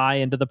like buy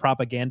into the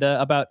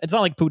propaganda about, it's not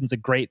like Putin's a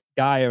great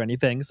guy or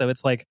anything, so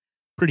it's like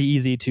pretty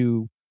easy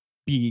to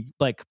be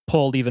like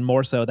pulled even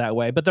more so that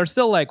way. But they're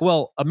still like,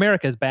 well,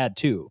 America's bad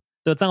too.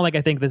 So it's not like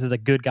I think this is a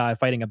good guy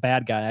fighting a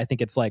bad guy. I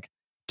think it's like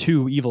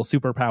two evil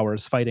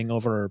superpowers fighting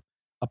over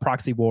a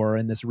proxy war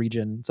in this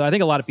region. So I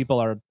think a lot of people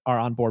are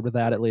on board with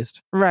that, at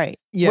least. Right.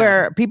 Yeah.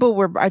 Where people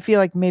were, I feel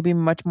like, maybe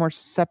much more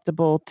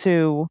susceptible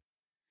to,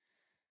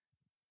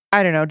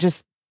 I don't know,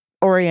 just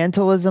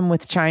Orientalism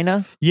with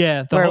China.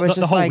 Yeah. The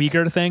whole like,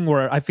 Uyghur thing,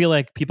 where I feel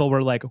like people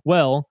were like,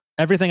 well,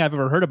 everything I've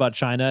ever heard about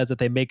China is that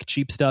they make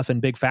cheap stuff in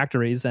big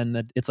factories and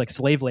that it's like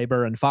slave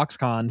labor and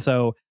Foxconn.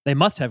 So they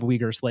must have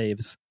Uyghur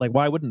slaves. Like,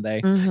 why wouldn't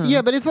they? Mm-hmm.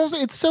 Yeah, but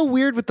it's so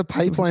weird with the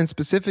pipeline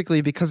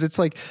specifically, because it's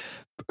like,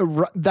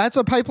 that's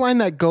a pipeline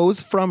that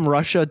goes from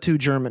Russia to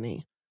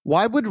Germany.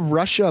 Why would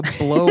Russia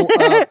blow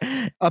up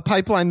a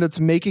pipeline that's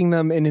making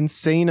them an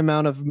insane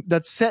amount of,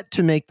 that's set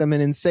to make them an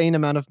insane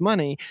amount of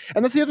money?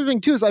 And that's the other thing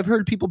too, is I've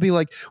heard people be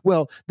like,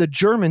 well, the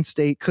German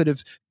state could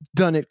have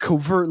done it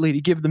covertly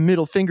to give the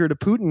middle finger to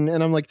Putin.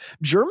 And I'm like,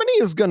 Germany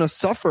is going to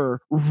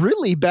suffer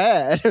really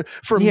bad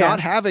from not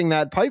having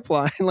that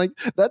pipeline. Like,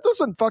 that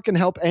doesn't fucking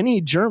help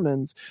any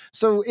Germans.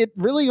 So it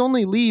really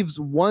only leaves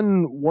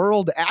one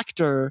world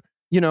actor,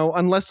 you know,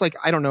 unless like,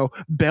 I don't know,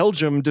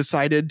 Belgium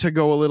decided to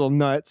go a little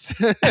nuts,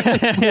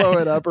 blow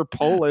it up, or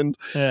Poland.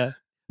 Yeah.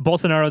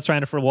 Bolsonaro's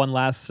trying to for one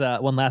last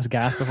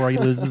gasp before he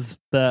loses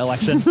the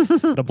election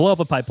to blow up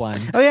a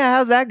pipeline. Oh yeah,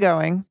 how's that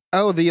going?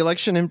 Oh, the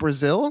election in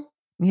Brazil?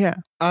 Yeah.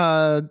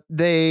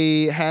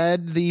 They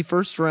had the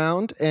first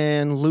round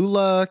and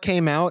Lula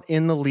came out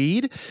in the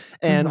lead,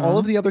 and all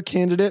of the other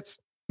candidates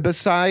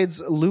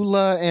besides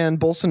Lula and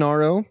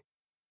Bolsonaro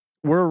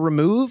were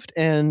removed,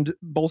 and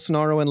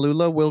Bolsonaro and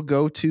Lula will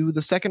go to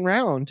the second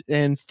round.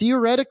 And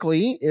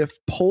theoretically, if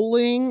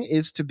polling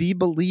is to be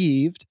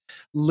believed,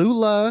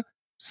 Lula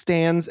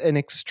stands an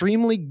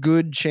extremely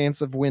good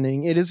chance of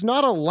winning. It is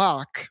not a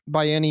lock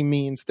by any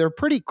means. They're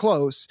pretty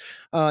close.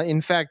 In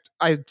fact,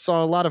 I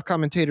saw a lot of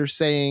commentators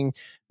saying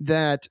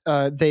that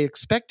they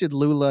expected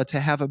Lula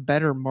to have a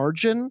better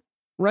margin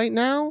right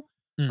now.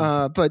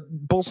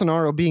 But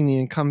Bolsonaro, being the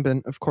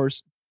incumbent, of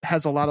course,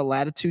 has a lot of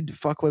latitude to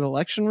fuck with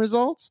election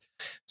results.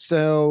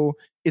 So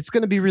it's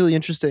going to be really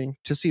interesting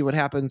to see what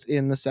happens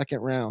in the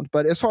second round.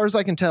 But as far as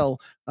I can tell,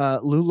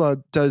 Lula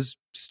does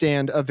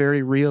stand a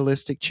very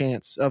realistic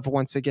chance of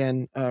once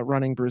again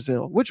running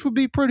Brazil, which would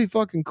be pretty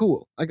fucking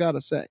cool, I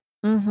gotta say.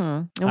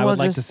 And I would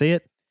like to see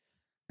it.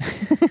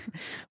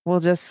 We'll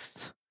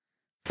just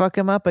fuck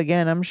him up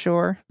again, I'm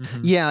sure.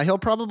 Yeah, he'll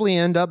probably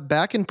end up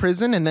back in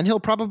prison, and then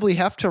he'll probably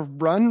have to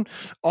run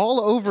all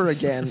over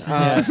again.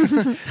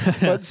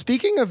 But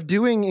speaking of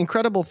doing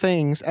incredible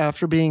things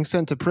after being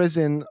sent to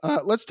prison,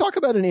 let's talk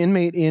about an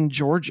inmate in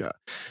Georgia.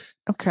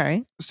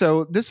 Okay.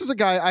 So this is a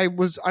guy I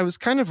was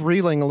kind of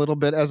reeling a little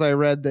bit as I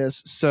read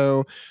this.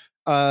 So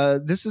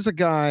this is a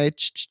guy.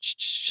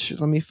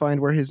 Let me find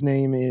where his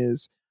name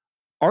is.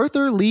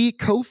 Arthur Lee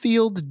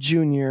Cofield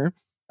Jr.,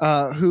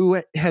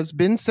 who has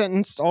been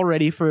sentenced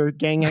already for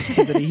gang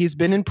activity. He's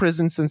been in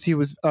prison since he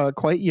was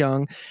quite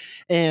young,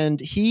 and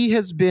he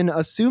has been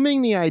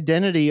assuming the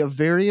identity of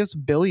various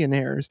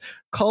billionaires,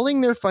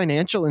 calling their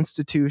financial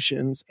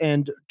institutions,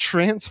 and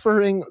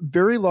transferring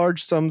very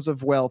large sums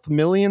of wealth,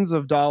 millions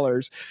of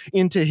dollars,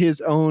 into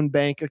his own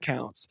bank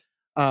accounts,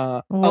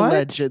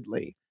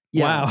 allegedly.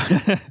 Yeah.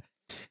 Wow.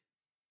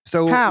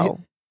 So how?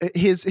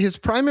 His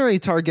primary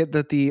target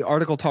that the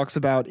article talks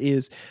about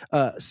is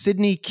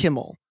Sidney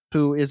Kimmel,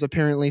 who is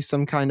apparently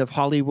some kind of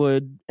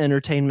Hollywood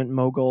entertainment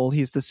mogul.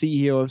 He's the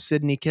CEO of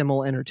Sidney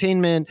Kimmel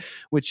Entertainment,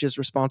 which is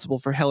responsible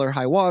for Hell or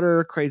High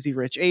Water, Crazy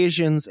Rich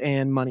Asians,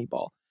 and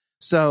Moneyball.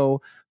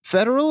 So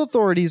federal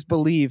authorities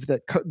believe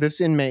that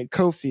this inmate,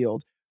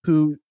 Cofield,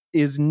 who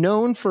is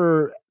known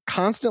for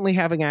constantly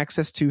having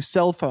access to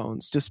cell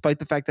phones, despite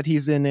the fact that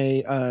he's in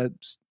a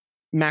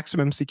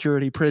maximum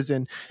security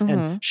prison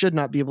and should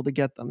not be able to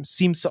get them,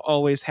 seems to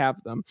always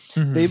have them.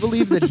 They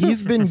believe that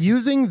he's been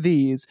using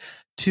these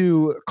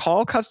to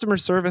call customer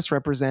service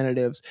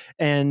representatives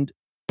and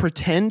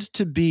pretend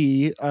to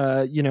be,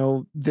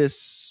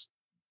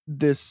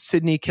 this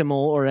Sidney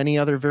Kimmel or any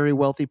other very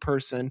wealthy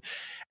person,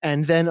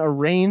 and then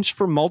arrange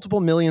for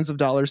multiple millions of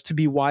dollars to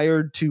be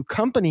wired to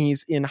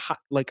companies in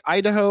like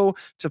Idaho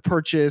to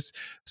purchase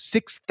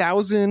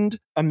 6,000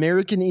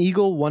 American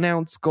Eagle 1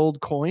 ounce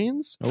gold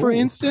coins, for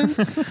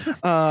instance.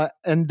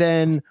 And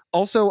then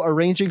also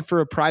arranging for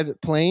a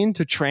private plane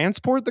to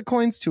transport the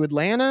coins to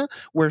Atlanta,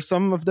 where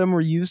some of them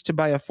were used to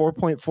buy a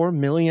 $4.4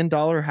 million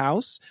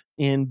house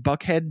in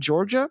Buckhead,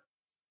 Georgia.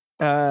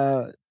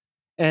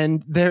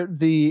 And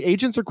the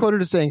agents are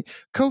quoted as saying,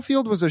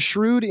 Cofield was a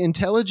shrewd,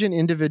 intelligent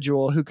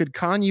individual who could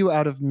con you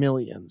out of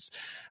millions,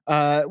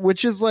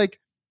 which is like,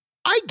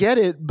 I get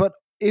it, but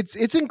it's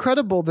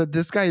incredible that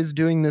this guy is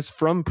doing this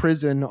from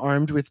prison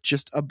armed with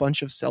just a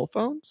bunch of cell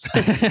phones.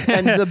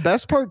 And the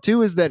best part,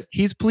 too, is that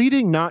he's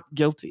pleading not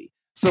guilty.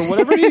 So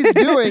whatever he's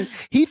doing,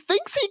 he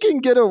thinks he can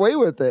get away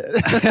with it.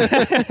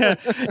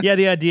 Yeah,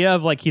 the idea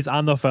of like he's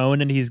on the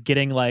phone and he's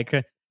getting like...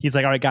 He's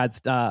like, all right,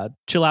 guys,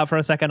 chill out for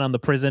a second on the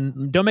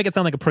prison. Don't make it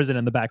sound like a prison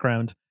in the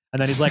background.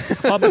 And then he's like,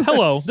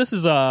 hello, this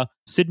is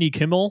Sidney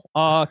Kimmel.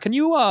 Can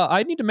you,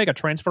 I need to make a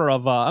transfer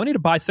of, I need to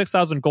buy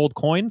 6,000 gold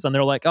coins. And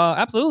they're like,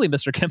 absolutely,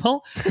 Mr.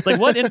 Kimmel. It's like,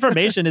 what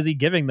information is he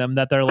giving them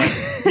that they're like,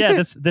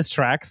 yeah, this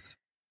tracks?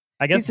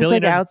 I guess he's just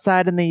like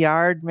outside in the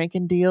yard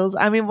making deals.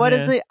 I mean, what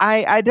is it?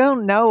 I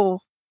don't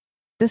know.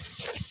 This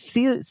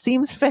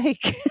seems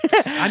fake.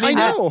 I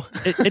know.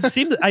 It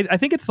seems. I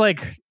think it's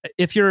like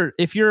if you're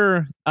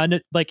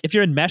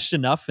enmeshed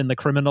enough in the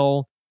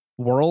criminal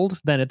world,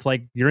 then it's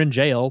like you're in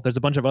jail. There's a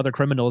bunch of other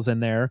criminals in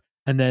there,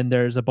 and then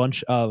there's a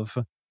bunch of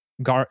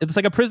guard. It's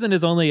like a prison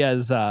is only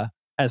as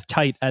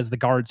tight as the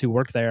guards who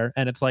work there,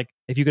 and it's like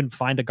if you can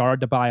find a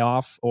guard to buy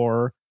off,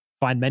 or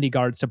find many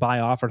guards to buy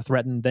off or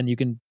threaten, then you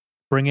can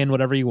bring in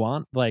whatever you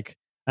want. Like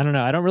I don't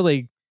know. I don't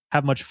really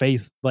have much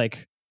faith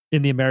like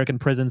in the American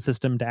prison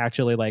system to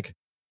actually like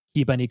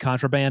keep any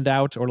contraband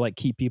out or like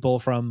keep people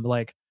from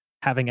like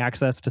having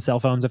access to cell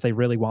phones if they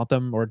really want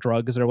them, or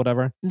drugs or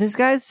whatever. This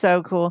guy's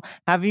so cool.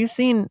 Have you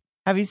seen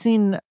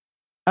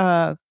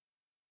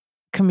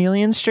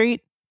Chameleon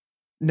Street?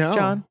 No.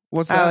 John?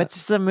 What's that? Oh, it's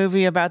just a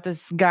movie about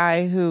this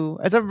guy who,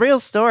 it's a real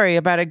story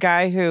about a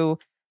guy who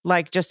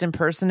like just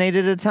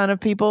impersonated a ton of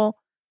people.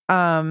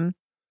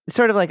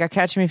 Sort of like a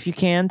Catch Me If You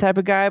Can type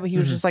of guy, but he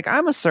was just like,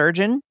 I'm a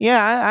surgeon.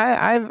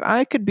 Yeah,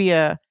 I could be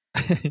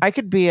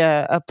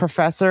a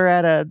professor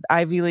at a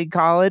Ivy League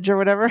college or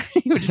whatever.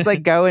 He would just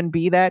like go and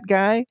be that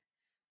guy.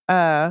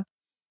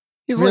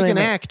 He's really like an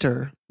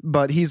actor,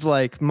 but he's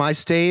like, my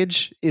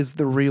stage is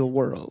the real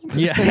world.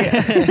 Yeah.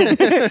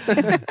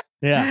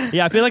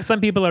 Yeah. I feel like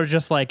some people are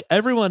just like,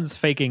 everyone's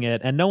faking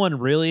it and no one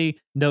really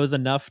knows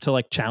enough to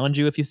like challenge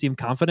you if you seem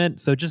confident.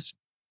 So just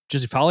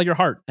follow your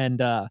heart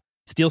and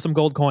steal some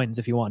gold coins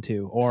if you want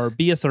to, or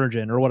be a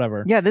surgeon or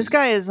whatever. Yeah, this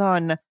guy is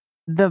on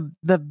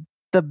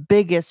the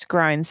biggest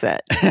grind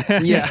set.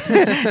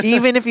 Yeah.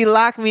 Even if you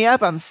lock me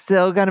up, I'm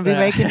still going to be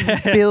making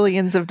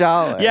billions of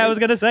dollars. Yeah, I was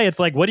going to say, it's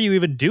like, what do you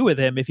even do with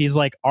him if he's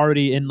like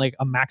already in like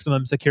a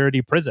maximum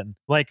security prison?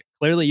 Like,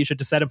 clearly you should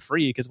just set him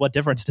free, because what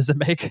difference does it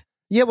make?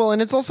 Yeah, well,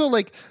 and it's also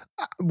like,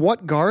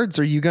 what guards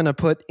are you going to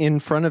put in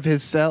front of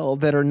his cell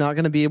that are not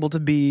going to be able to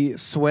be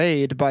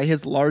swayed by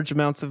his large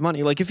amounts of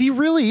money? Like, if he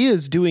really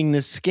is doing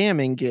this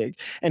scamming gig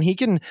and he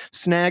can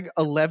snag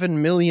 $11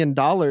 million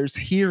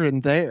here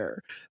and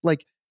there,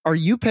 like, are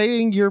you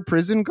paying your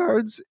prison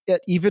guards,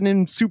 even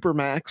in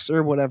Supermax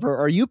or whatever?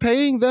 Are you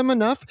paying them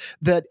enough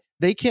that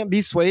they can't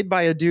be swayed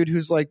by a dude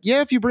who's like,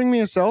 yeah, if you bring me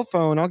a cell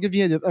phone, I'll give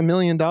you $1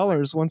 million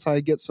once I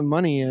get some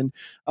money in.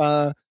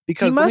 Because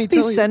he must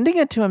be sending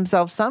it to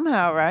himself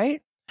somehow,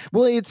 right?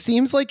 Well, it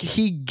seems like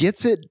he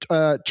gets it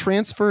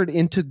transferred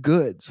into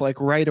goods like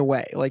right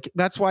away. Like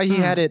that's why he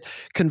had it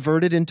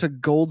converted into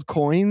gold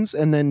coins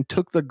and then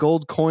took the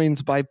gold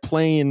coins by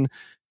plane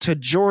to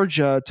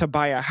Georgia to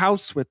buy a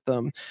house with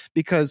them.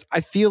 Because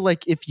I feel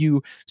like if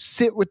you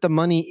sit with the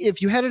money,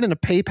 if you had it in a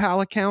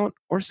PayPal account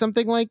or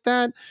something like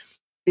that,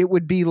 it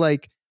would be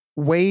like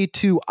way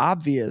too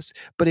obvious.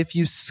 But if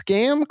you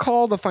scam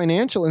call the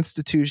financial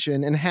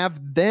institution and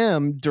have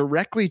them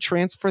directly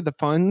transfer the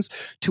funds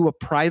to a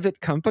private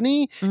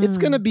company, it's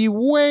going to be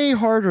way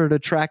harder to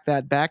track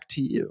that back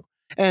to you.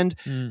 And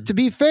to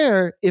be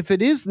fair, if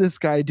it is this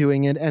guy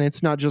doing it and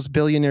it's not just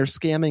billionaires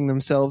scamming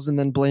themselves and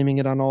then blaming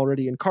it on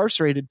already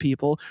incarcerated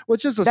people,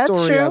 which is a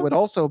story I would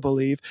also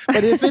believe.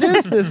 But if it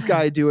is this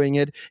guy doing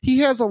it, he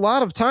has a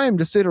lot of time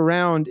to sit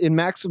around in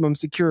maximum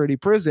security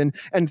prison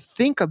and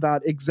think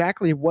about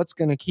exactly what's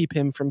going to keep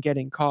him from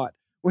getting caught,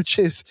 which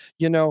is,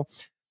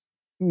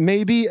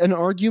 maybe an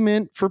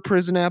argument for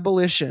prison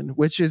abolition,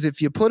 which is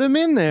if you put them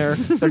in there,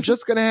 they're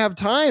just going to have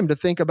time to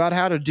think about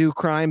how to do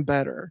crime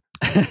better.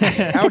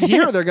 Out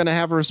here, they're going to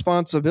have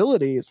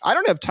responsibilities. I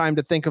don't have time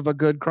to think of a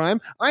good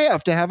crime. I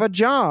have to have a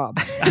job.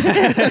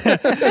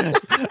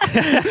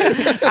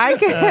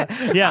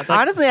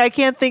 Honestly, I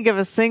can't think of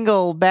a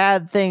single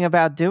bad thing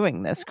about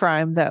doing this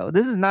crime, though.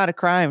 This is not a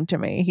crime to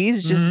me.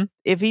 He's just,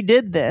 if he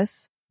did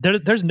this,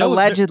 there's no...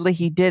 Allegedly,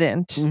 he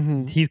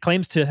didn't. He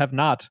claims to have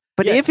not.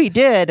 But if he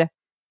did...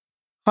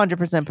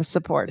 100%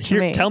 support to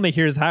me. Tell me,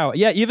 here's how.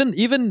 Yeah, even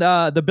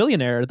the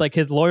billionaire, like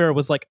his lawyer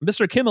was like,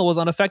 Mr. Kimmel was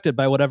unaffected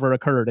by whatever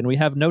occurred, and we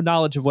have no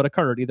knowledge of what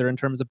occurred, either in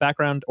terms of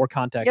background or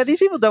context. Yeah, these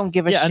people don't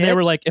give a shit. And they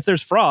were like, if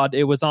there's fraud,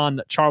 it was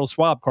on Charles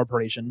Schwab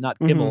Corporation, not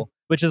Kimmel,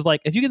 which is like,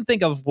 if you can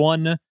think of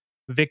one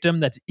victim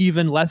that's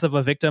even less of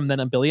a victim than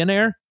a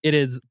billionaire, it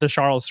is the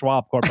Charles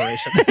Schwab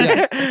Corporation.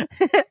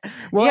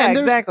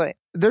 Exactly.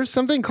 There's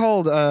something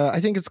called, I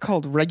think it's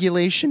called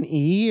Regulation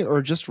E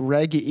or just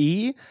Reg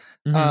E.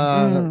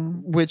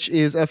 Which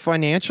is a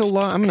financial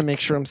law. I'm going to make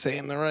sure I'm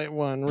saying the right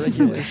one.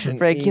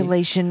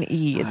 Regulation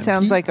E. It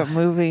sounds like a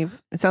movie.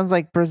 It sounds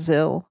like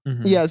Brazil.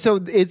 Yeah, so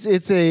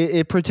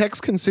it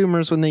protects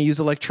consumers when they use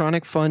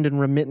electronic fund and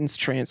remittance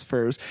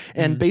transfers.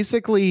 And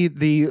basically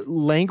the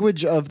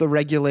language of the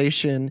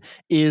regulation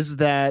is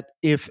that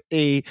if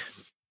a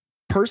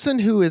person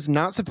who is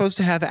not supposed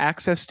to have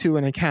access to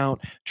an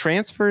account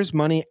transfers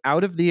money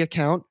out of the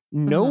account,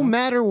 no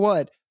matter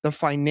what, the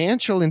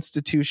financial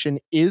institution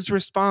is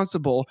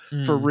responsible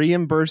for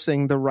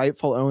reimbursing the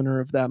rightful owner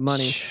of that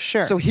money.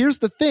 Sure. So here's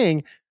the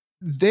thing.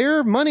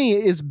 Their money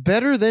is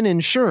better than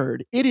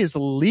insured. It is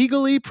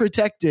legally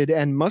protected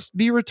and must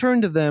be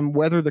returned to them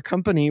whether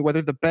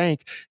the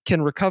bank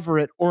can recover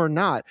it or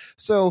not.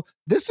 So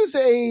this is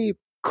a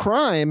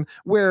crime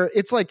where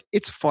it's like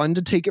it's fun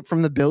to take it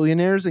from the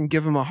billionaires and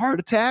give them a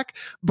heart attack,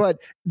 but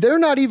they're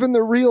not even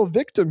the real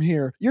victim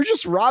here. You're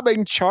just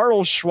robbing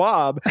Charles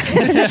Schwab.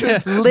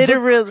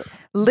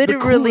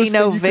 literally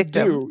no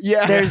victim.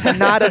 Yeah. There's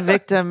not a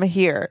victim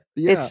here.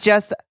 Yeah. It's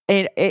just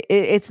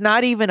it's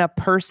not even a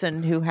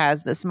person who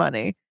has this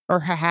money or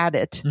had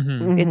it.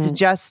 It's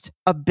just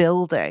a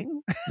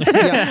building.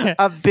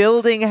 A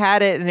building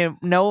had it and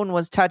no one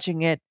was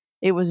touching it.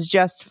 It was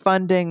just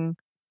funding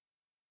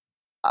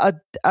a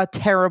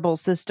terrible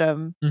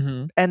system,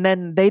 and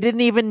then they didn't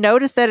even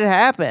notice that it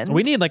happened.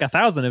 We need like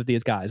 1,000 of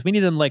these guys. We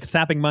need them like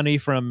sapping money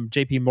from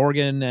J.P.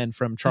 Morgan and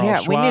from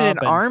Charles Schwab. We need an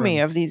army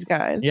of these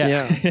guys.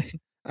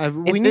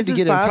 We need to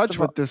get in touch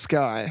with this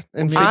guy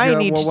and I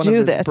need to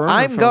do this.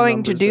 I'm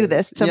going to do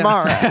this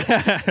tomorrow.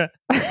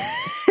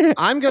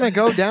 I'm going to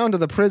go down to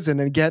the prison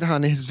and get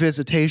on his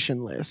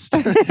visitation list.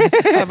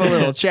 Have a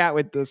little chat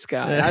with this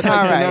guy. I'd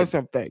like to know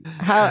some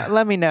things.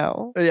 Let me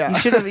know. Yeah.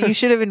 You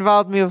should have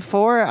involved me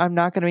before. I'm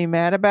not going to be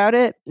mad about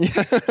it.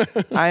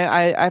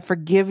 I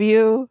forgive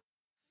you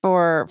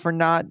for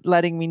not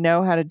letting me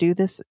know how to do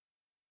this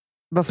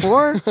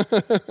before.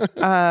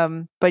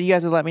 But you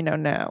have to let me know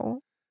now.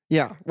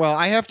 Yeah, well,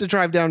 I have to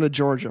drive down to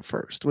Georgia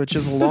first, which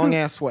is a long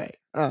ass way.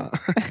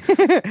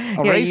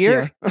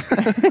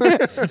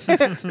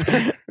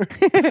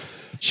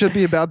 Should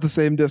be about the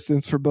same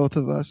distance for both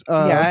of us.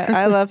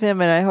 I love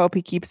him, and I hope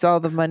he keeps all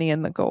the money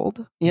and the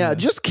gold. Yeah,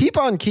 just keep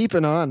on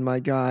keeping on, my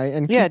guy,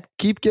 and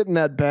keep getting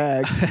that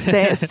bag.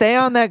 Stay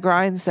on that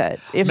grind set.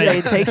 If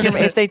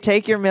they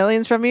take your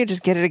millions from you,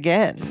 just get it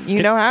again.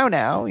 You know how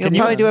now. You'll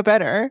probably do it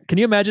better. Can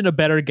you imagine a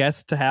better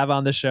guest to have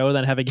on the show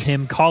than having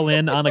him call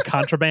in on a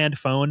contraband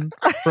phone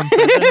from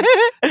prison?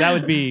 That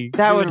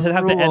would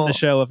have to end the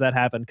show if that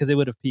happened, because it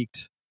would have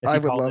peaked. I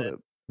would love it.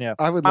 Yeah,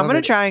 I'm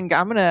gonna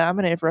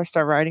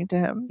start writing to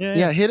him.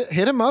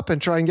 Hit him up and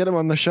try and get him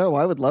on the show.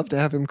 I would love to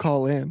have him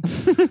call in.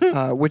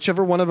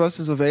 Whichever one of us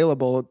is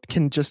available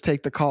can just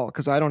take the call,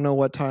 because I don't know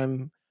what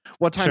time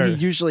what time he Sure.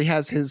 usually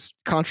has his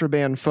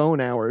contraband phone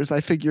hours.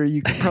 I figure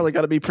you probably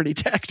got to be pretty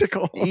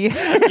tactical. Yeah.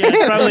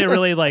 It's probably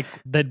really like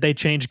that they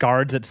change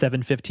guards at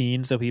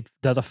 7:15, so he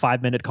does a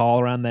 5-minute call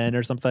around then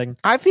or something.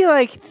 I feel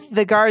like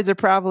the guards are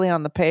probably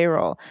on the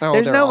payroll. Oh,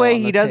 There's they're no all way on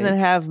he the doesn't tape.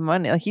 have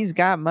money. Like, he's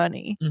got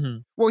money. Mm-hmm.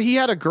 Well, he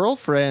had a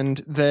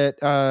girlfriend that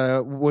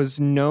was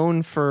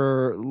known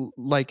for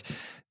like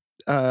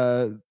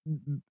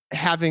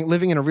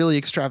living in a really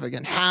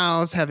extravagant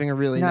house, having a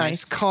really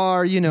nice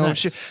car,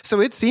 Nice. So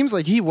it seems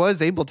like he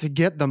was able to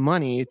get the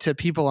money to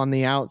people on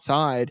the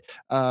outside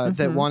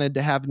that wanted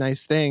to have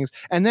nice things.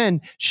 And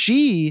then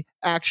she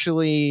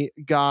actually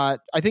I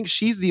think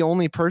she's the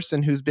only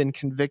person who's been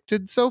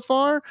convicted so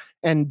far.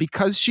 And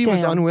because she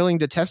was Damn. unwilling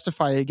to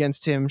testify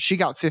against him, she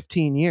got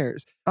 15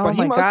 years. Oh But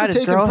he my must have God, his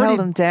taken girl pretty- held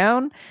him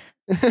down?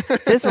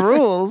 This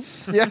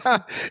rules. Yeah,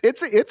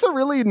 it's a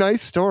really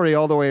nice story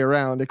all the way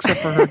around, except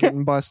for her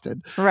getting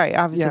busted. Right.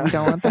 Obviously, Yeah. we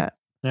don't want that.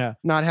 Yeah.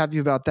 Not happy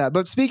about that.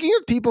 But speaking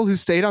of people who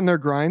stayed on their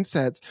grind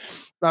sets,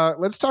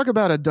 let's talk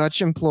about a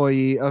Dutch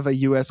employee of a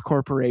U.S.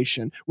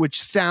 corporation,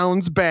 which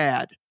sounds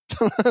bad,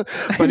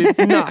 but it's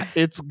not.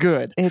 It's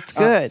good. It's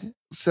good.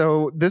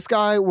 So this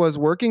guy was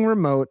working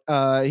remote.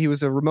 He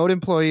was a remote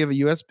employee of a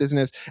U.S.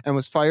 business and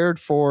was fired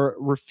for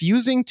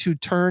refusing to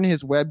turn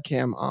his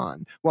webcam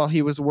on while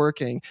he was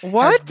working.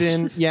 What?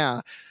 That's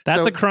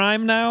So a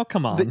crime now?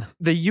 Come on.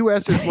 the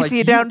U.S. is like, if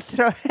you don't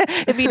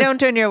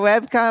turn your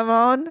webcam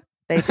on,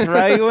 they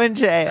throw you in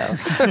jail.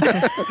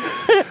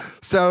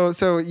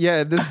 So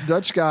yeah, this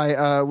Dutch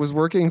guy was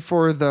working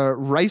for the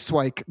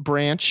Rijswijk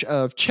branch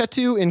of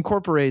Chetu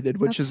Incorporated,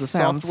 which That is a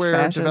sounds software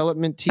fascist.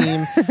 development team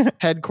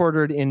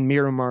headquartered in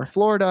Miramar,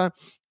 Florida.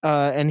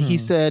 And he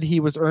said he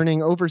was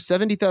earning over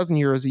 70,000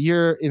 euros a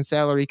year in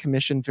salary,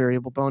 commission,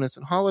 variable bonus,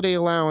 and holiday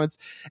allowance.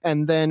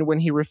 And then when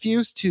he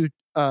refused to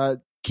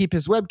keep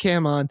his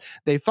webcam on,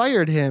 they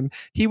fired him.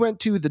 He went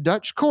to the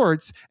Dutch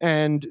courts,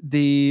 and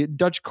the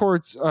Dutch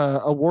courts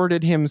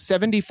awarded him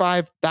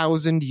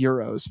 75,000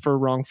 euros for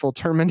wrongful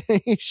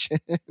termination.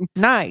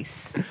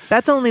 Nice.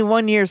 That's only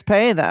 1 year's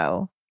pay,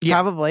 though. Yeah.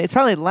 Probably. It's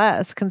probably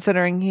less,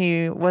 considering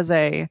he was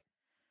a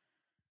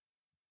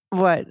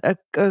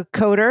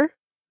coder?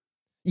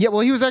 Yeah, well,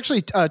 he was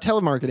actually a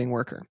telemarketing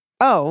worker.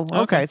 Oh, okay.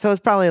 Okay. So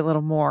it's probably a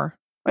little more,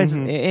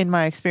 Mhm. in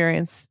my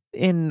experience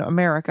in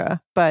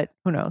America, but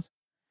who knows?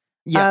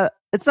 Yeah.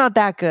 It's not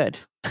that good.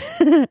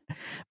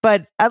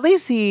 But at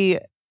least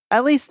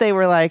they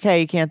were like,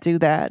 hey, you can't do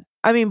that.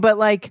 I mean, but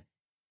like,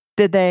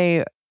 did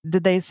they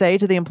say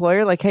to the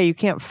employer, like, hey, you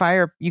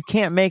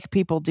can't make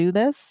people do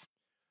this?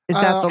 Is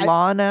that the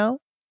law now?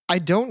 I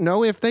don't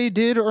know if they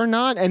did or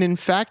not. And in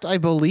fact, I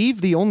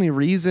believe the only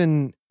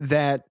reason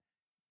that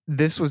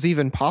this was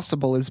even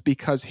possible is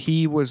because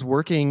he was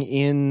working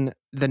in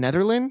the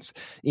Netherlands,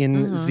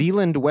 in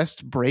Zeeland,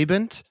 West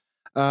Brabant.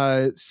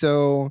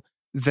 So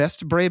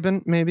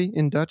West-Brabant, maybe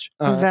in Dutch.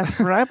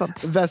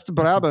 West-Brabant.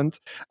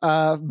 West-Brabant.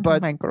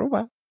 But My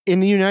grandma.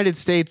 in the United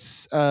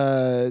States,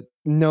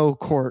 no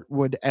court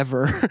would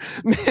ever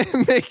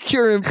make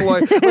your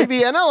employee. Like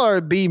the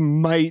NLRB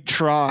might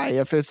try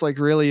if it's like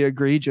really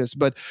egregious,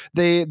 but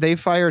they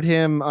fired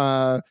him,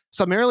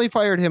 summarily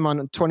fired him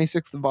on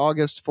 26th of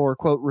August for,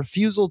 quote,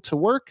 refusal to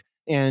work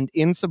and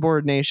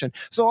insubordination.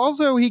 So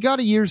also he got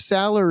a year's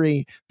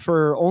salary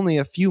for only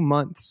a few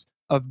months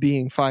of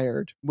being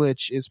fired,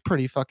 which is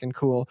pretty fucking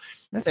cool.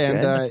 That's And,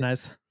 good. That's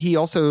nice. He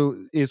also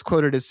is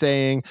quoted as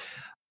saying,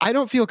 I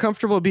don't feel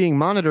comfortable being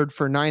monitored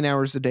for 9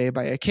 hours a day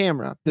by a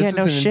camera. This Yeah, is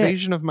no an shit.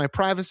 invasion of my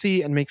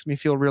privacy and makes me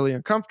feel really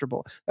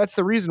uncomfortable. That's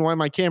the reason why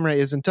my camera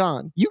isn't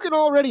on. You can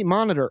already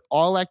monitor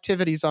all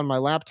activities on my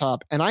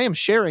laptop, and I am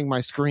sharing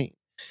my screen,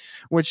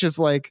 which is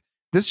like,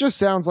 this just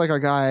sounds like a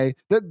guy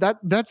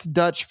that's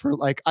Dutch for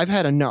like, I've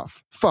had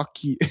enough.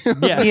 Fuck you.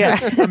 Yeah. Yeah.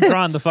 I'm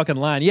drawing the fucking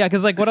line. Yeah,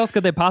 because like what else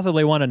could they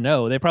possibly want to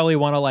know? They probably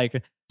want to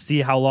like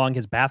see how long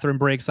his bathroom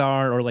breaks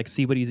are, or like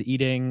see what he's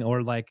eating,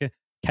 or like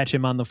catch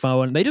him on the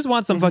phone. They just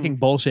want some fucking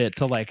bullshit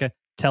to like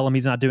tell him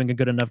he's not doing a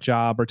good enough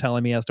job, or tell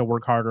him he has to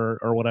work harder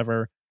or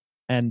whatever.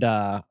 And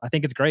I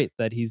think it's great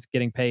that he's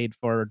getting paid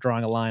for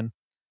drawing a line.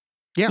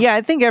 Yeah. Yeah,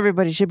 I think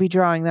everybody should be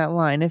drawing that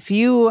line. If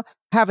you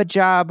have a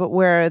job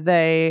where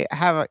they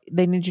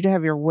need you to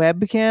have your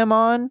webcam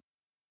on,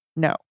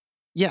 no,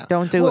 Yeah.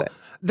 don't do Well, it.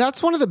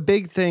 That's one of the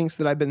big things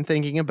that I've been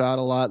thinking about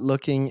a lot,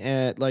 looking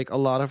at like a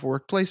lot of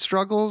workplace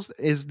struggles,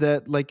 is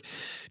that like,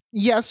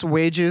 yes,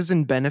 wages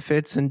and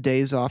benefits and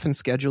days off and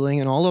scheduling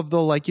and all of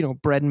the like,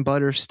 bread and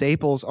butter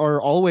staples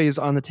are always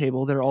on the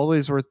table. They're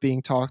always worth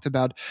being talked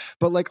about.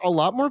 But like a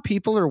lot more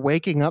people are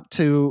waking up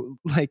to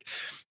like,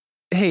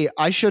 hey,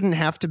 I shouldn't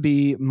have to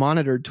be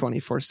monitored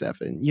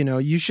 24/7.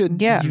 You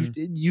should, Yeah.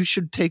 you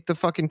should take the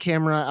fucking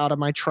camera out of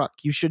my truck.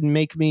 You should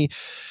make me,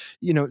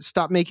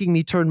 stop making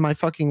me turn my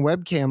fucking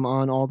webcam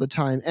on all the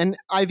time. And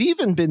I've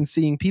even been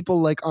seeing people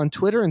like on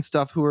Twitter and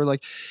stuff who are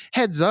like,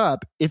 heads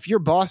up, if your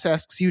boss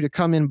asks you to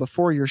come in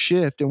before your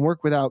shift and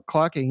work without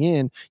clocking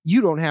in,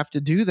 you don't have to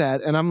do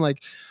that. And I'm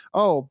like,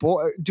 oh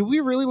boy, do we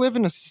really live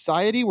in a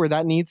society where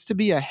that needs to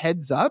be a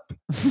heads up?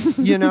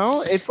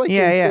 It's like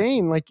Yeah, yeah.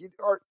 insane. Like,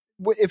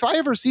 if I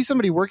ever see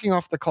somebody working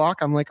off the clock,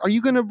 I'm like, are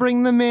you going to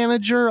bring the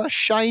manager a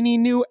shiny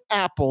new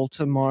apple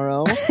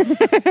tomorrow? Are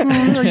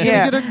you going to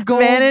get a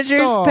gold Manager's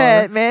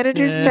pet.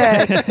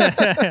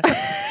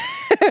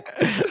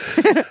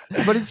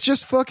 But it's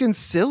just fucking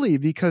silly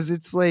because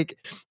it's like,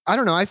 I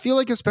don't know. I feel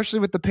like, especially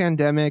with the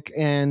pandemic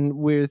and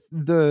with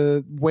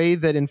the way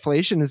that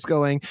inflation is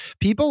going,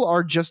 people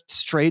are just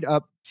straight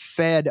up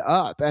fed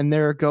up, and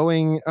they're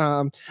going,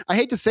 I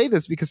hate to say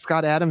this because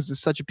Scott Adams is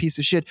such a piece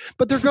of shit,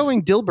 but they're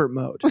going Dilbert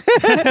mode.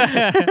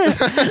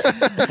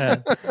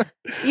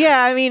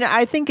 Yeah, I mean,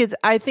 I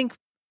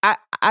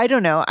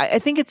don't know. I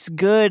think it's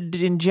good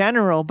in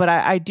general, but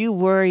I do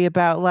worry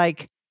about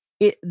like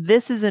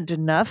this isn't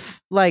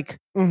enough. Like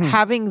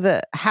having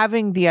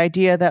the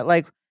idea that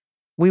like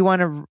we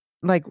want to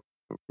like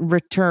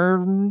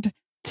return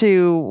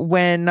to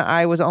when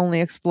I was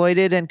only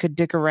exploited and could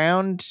dick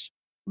around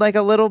like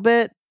a little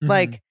bit.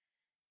 Like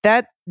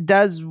that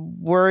does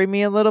worry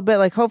me a little bit.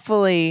 Like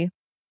hopefully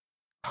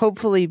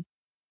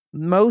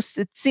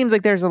it seems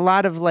like there's a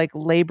lot of like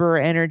labor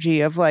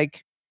energy of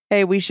like,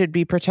 hey, we should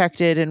be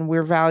protected and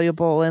we're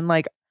valuable. And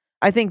like,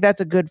 I think that's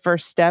a good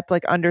first step,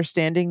 like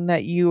understanding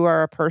that you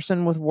are a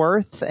person with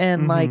worth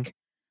and like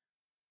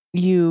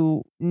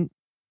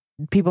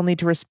people need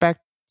to respect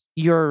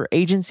your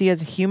agency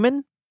as a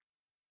human.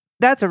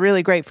 That's a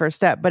really great first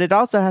step, but it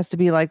also has to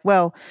be like,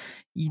 well,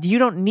 you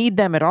don't need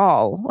them at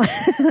all.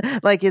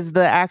 Like is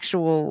the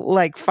actual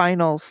like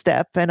final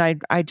step. And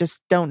I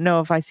just don't know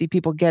if I see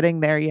people getting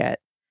there yet.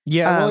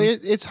 Yeah, well,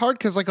 it's hard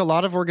because like a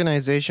lot of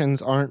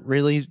organizations aren't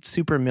really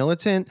super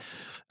militant.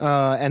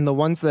 And the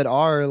ones that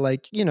are,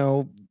 like, you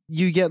know,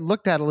 you get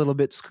looked at a little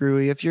bit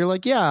screwy if you're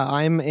like, yeah,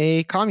 I'm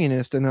a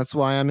communist and that's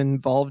why I'm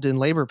involved in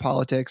labor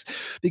politics,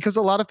 because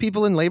a lot of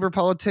people in labor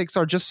politics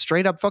are just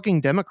straight up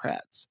fucking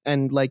Democrats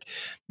and like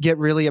get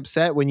really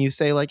upset when you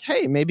say like,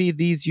 hey, maybe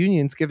these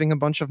unions giving a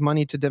bunch of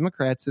money to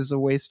Democrats is a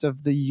waste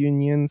of the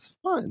union's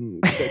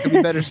funds. That could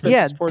be better spent.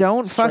 Yeah,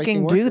 don't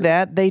fucking do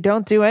that. They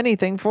don't do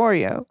anything for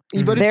you.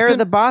 But they're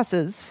the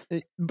bosses.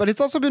 But it's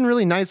also been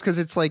really nice because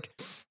it's like,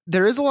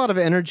 there is a lot of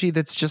energy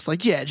that's just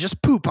like, yeah,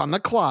 just poop on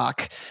the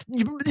clock.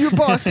 Your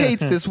boss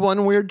hates this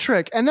one weird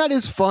trick. And that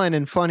is fun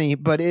and funny,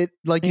 but it,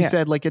 like you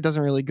said, like it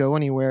doesn't really go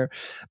anywhere.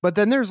 But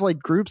then there's like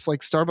groups like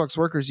Starbucks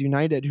Workers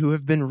United who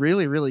have been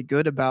really, really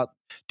good about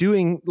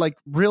doing like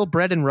real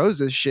bread and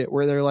roses shit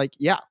where they're like,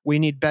 yeah, we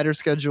need better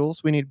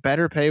schedules. We need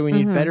better pay. We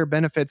need better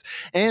benefits.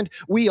 And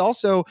we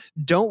also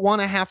don't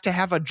want to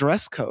have a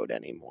dress code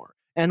anymore.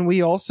 And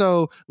we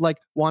also like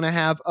want to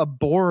have a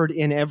board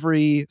in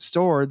every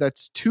store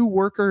that's 2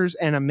 workers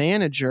and a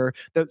manager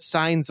that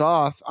signs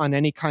off on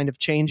any kind of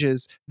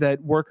changes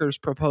that workers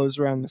propose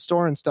around the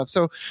store and stuff.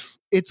 So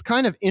it's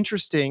kind of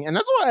interesting. And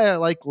that's why I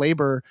like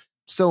labor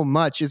so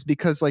much, is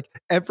because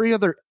like every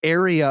other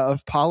area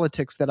of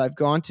politics that I've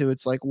gone to,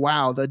 it's like,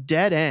 wow, the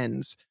dead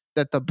ends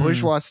that the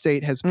bourgeois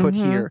state has put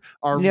here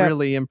are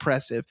really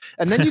impressive.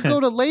 And then you go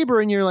to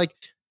labor and you're like,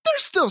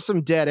 there's still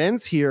some dead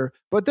ends here,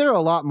 but they're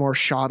a lot more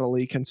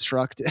shoddily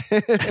constructed.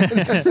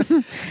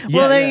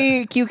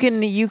 You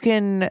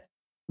can,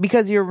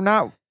 because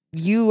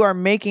you are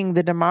making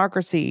the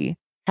democracy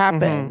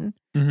happen.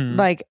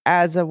 Like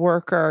as a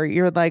worker,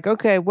 you're like,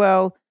 okay,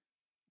 well,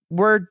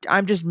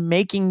 I'm just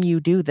making you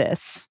do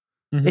this.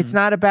 It's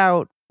not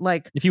about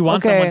like, if you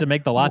want someone to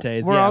make the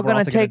lattes, we're all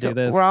going to do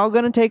this. We're all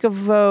going to take a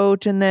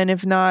vote. And then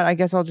if not, I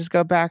guess I'll just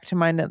go back to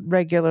my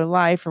regular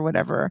life or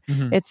whatever.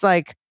 It's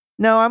like,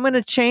 no, I'm going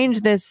to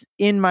change this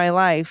in my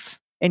life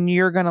and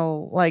you're going to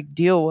like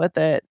deal with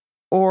it,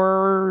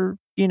 or,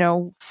 you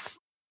know,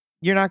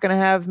 you're not going to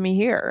have me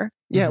here.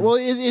 Yeah, well,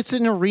 it's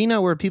an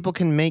arena where people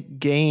can make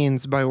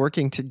gains by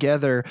working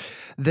together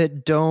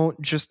that don't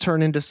just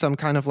turn into some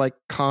kind of like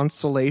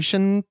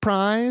consolation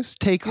prize,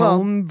 take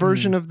home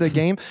version of the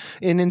game.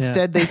 And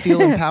instead they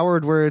feel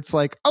empowered, where it's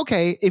like,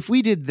 okay, if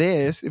we did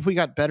this, if we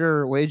got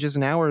better wages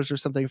and hours or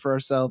something for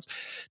ourselves,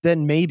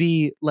 then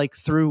maybe like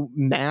through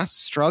mass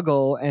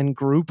struggle and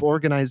group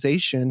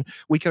organization,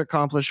 we could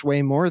accomplish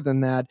way more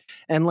than that.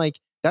 And like,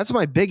 that's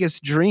my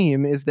biggest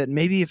dream, is that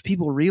maybe if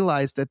people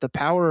realize that the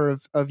power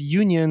of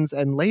unions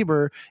and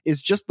labor is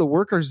just the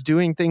workers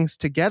doing things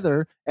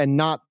together and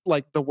not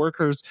like the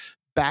workers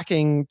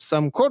backing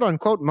some quote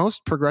unquote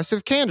most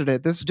progressive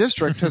candidate this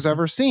district has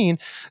ever seen,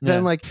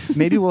 then like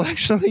maybe we'll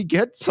actually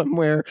get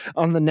somewhere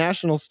on the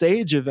national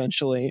stage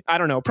eventually. I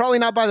don't know, probably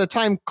not by the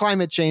time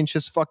climate change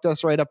has fucked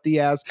us right up the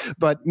ass,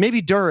 but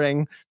maybe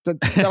during.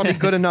 That'll be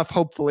good enough,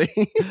 hopefully.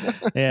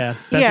 Best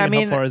you can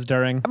hope for is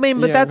during. I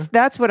mean, but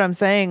that's what I'm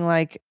saying,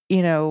 like,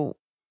 you know,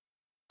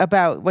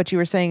 about what you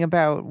were saying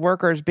about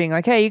workers being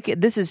like, hey,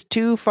 this is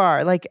too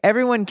far. Like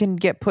everyone can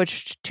get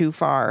pushed too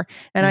far.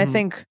 And I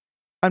think,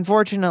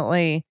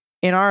 unfortunately,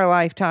 in our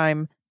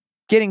lifetime,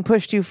 getting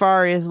pushed too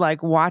far is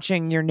like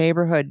watching your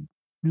neighborhood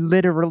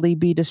literally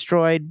be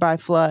destroyed by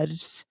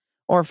floods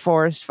or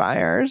forest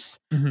fires.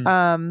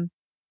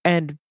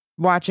 And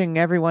watching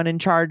everyone in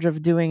charge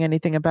of doing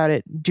anything about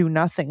it do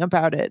nothing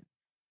about it.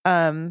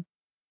 And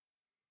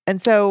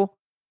so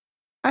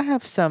I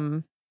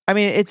I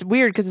mean, it's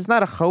weird because it's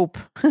not a hope.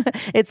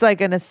 It's like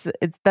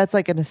that's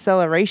like an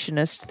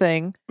accelerationist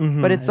thing,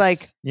 but it's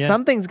like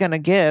something's gonna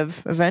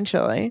give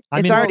eventually.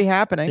 It's already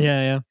happening.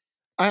 Yeah.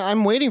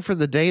 I'm waiting for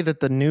the day that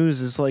the news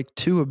is like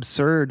too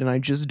absurd, and I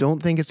just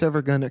don't think it's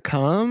ever going to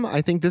come.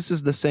 I think this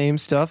is the same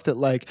stuff that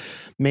like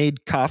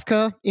made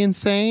Kafka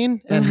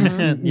insane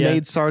and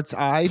made Sartre's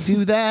I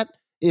do that.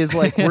 Is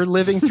like we're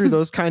living through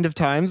those kind of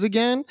times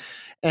again.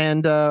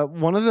 And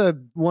one of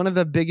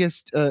the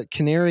biggest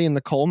canary in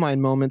the coal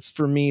mine moments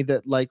for me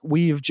that like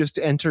we've just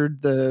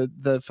entered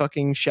the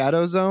fucking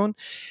shadow zone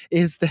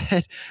is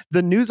that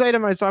the news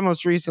item I saw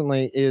most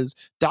recently is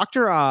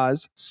Dr.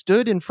 Oz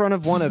stood in front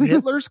of one of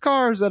Hitler's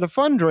cars at a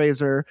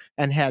fundraiser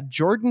and had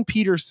Jordan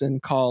Peterson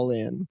call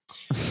in.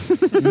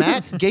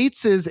 Matt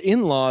Gates's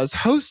in-laws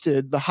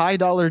hosted the high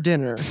dollar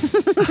dinner.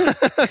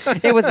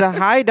 It was a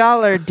high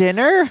dollar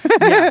dinner?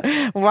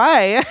 Yeah.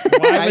 Why?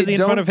 Why was he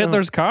in front of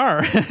Hitler's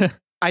car?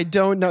 I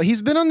don't know.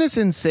 He's been on this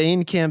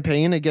insane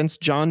campaign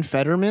against John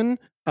Fetterman.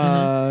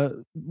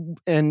 And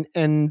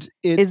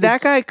is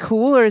that guy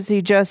cool, or is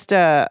he just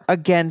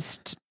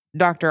against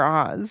Dr.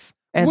 Oz?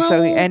 And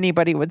so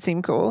anybody would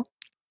seem cool.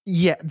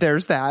 Yeah,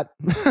 there's that.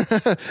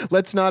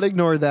 Let's not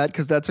ignore that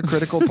because that's a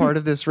critical part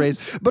of this race.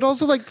 But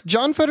also, like,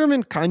 John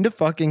Fetterman kind of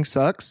fucking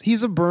sucks.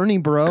 He's a Bernie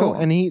bro,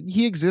 and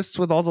he exists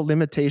with all the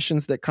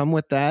limitations that come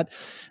with that.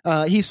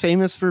 He's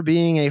famous for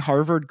being a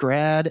Harvard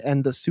grad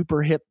and the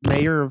super hip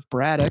mayor of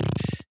Braddock.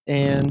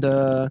 And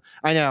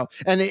I know.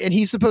 And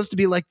he's supposed to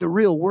be like the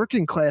real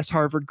working class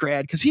Harvard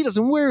grad because he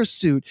doesn't wear a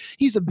suit.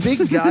 He's a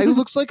big guy who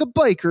looks like a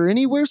biker and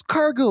he wears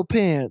cargo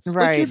pants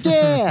like your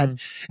dad.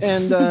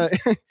 And,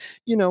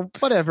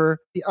 whatever.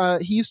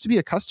 He used to be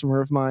a customer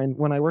of mine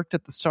when I worked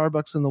at the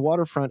Starbucks in the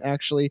waterfront,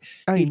 actually.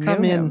 He'd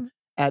come in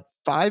at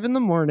 5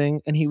 a.m.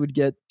 and he would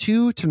get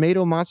 2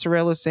 tomato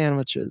mozzarella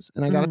sandwiches.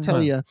 And I got to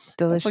tell you,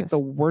 that's like the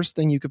worst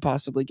thing you could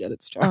possibly get at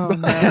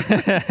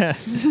Starbucks.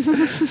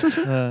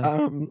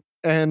 Oh,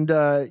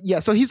 no.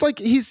 So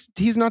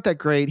he's not that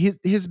great.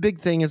 His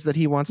big thing is that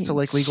he wants to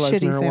like legalize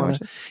marijuana.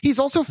 Sandwiches. He's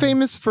also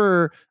famous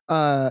for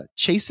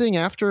chasing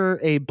after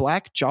a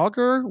black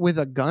jogger with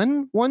a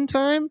gun one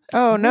time.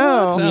 Oh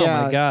no.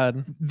 Yeah, oh my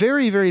god.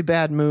 Very, very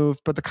bad move,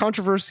 but the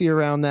controversy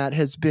around that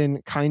has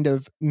been kind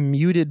of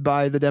muted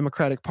by the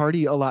Democratic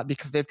Party a lot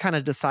because they've kind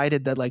of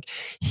decided that like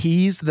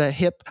he's the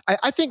hip.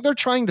 I think they're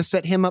trying to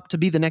set him up to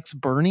be the next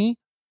Bernie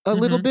a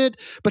little bit,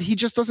 but he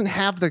just doesn't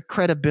have the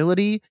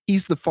credibility.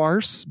 He's the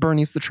farce.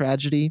 Bernie's the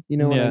tragedy. You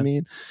know what I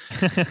mean?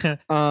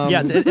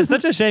 It's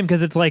such a shame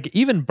because it's like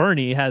even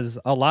Bernie has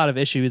a lot of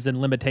issues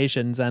and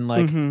limitations and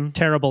like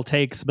terrible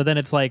takes, but then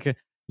it's like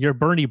your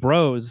Bernie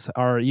bros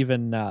are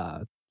even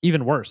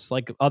worse.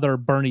 Like other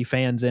Bernie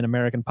fans in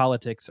American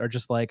politics are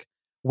just like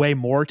way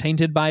more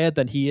tainted by it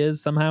than he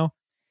is somehow.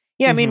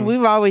 Yeah, I mean,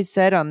 we've always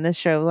said on this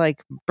show,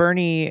 like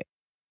Bernie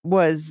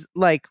was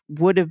like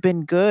would have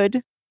been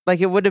good. Like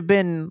it would have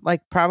been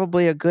like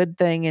probably a good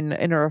thing in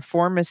a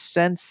reformist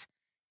sense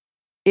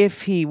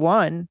if he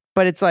won,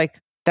 but it's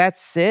like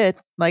that's it.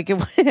 Like it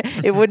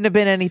wouldn't have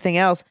been anything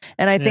else.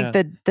 And I think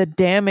that the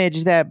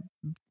damage that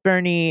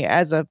Bernie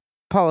as a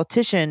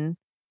politician,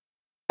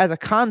 as a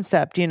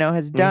concept,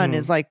 has done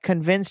is like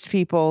convinced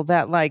people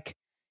that like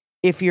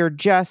if you're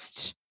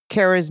just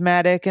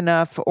charismatic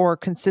enough or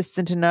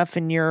consistent enough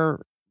in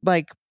your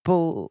like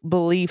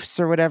beliefs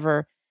or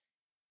whatever,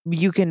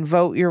 you can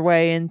vote your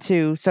way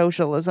into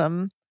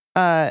socialism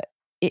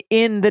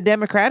in the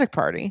Democratic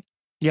Party.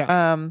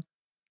 Yeah.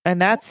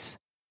 And that's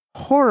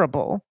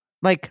horrible.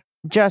 Like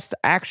just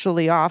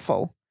actually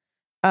awful.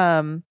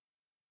 And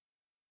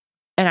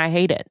I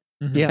hate it.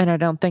 Yeah. And I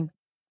don't think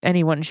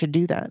anyone should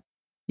do that.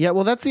 Yeah,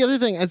 well, that's the other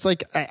thing. It's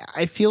like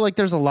I feel like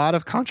there's a lot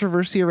of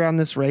controversy around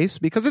this race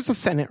because it's a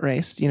Senate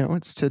race.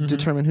 It's to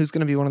determine who's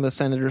going to be one of the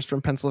senators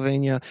from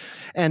Pennsylvania.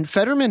 And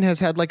Fetterman has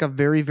had like a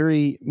very,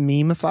 very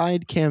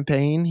meme-ified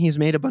campaign. He's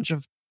made a bunch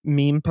of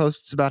meme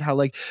posts about how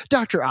like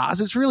Dr. Oz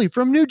is really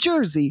from New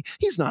Jersey.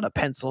 He's not a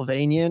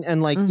Pennsylvanian,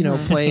 and like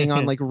playing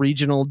on like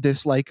regional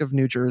dislike of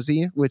New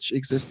Jersey, which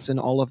exists in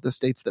all of the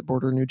states that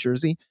border New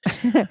Jersey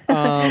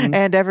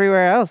and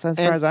everywhere else, as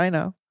far as I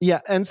know.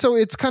 Yeah, and so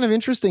it's kind of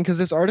interesting because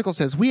this article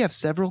says we have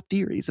several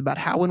theories about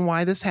how and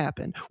why this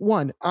happened.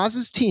 1,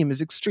 Oz's team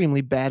is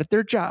extremely bad at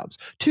their jobs.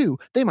 2,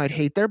 they might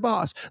hate their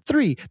boss.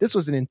 3, this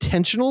was an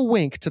intentional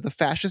wink to the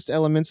fascist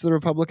elements of the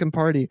Republican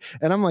Party.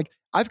 And I'm like,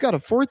 I've got a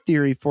 4th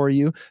theory for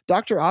you.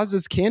 Dr.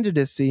 Oz's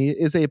candidacy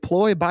is a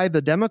ploy by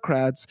the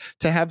Democrats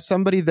to have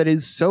somebody that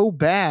is so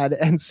bad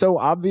and so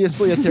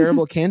obviously a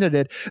terrible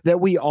candidate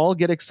that we all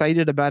get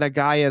excited about a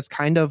guy as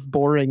kind of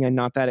boring and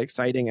not that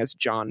exciting as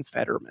John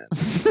Fetterman.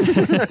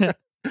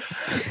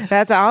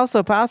 That's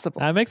also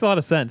possible. That makes a lot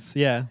of sense.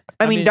 Yeah.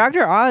 I mean,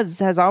 Dr. Oz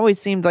has always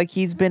seemed like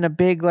he's been a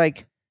big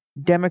like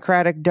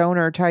Democratic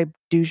donor type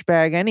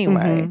douchebag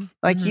anyway.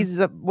 Like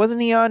he's wasn't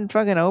he on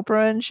fucking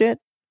Oprah and shit?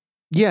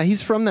 Yeah,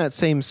 he's from that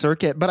same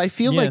circuit. But I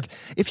feel like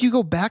if you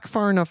go back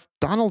far enough,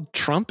 Donald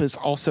Trump is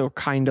also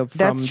kind of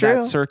from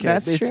that circuit.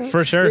 That's true.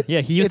 For sure.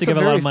 He used to give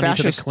a lot of money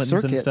to the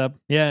Clintons and stuff.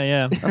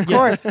 Yeah. Of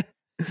course.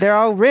 They're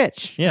all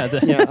rich. Yeah.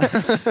 Yeah.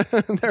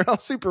 They're all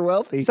super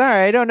wealthy.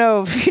 Sorry, I don't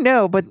know if you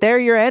know, but they're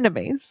your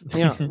enemies.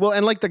 Yeah. Well,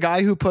 and like the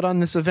guy who put on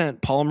this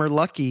event, Palmer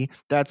Luckey,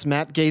 that's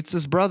Matt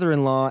Gates'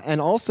 brother-in-law,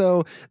 and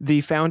also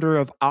the founder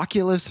of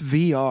Oculus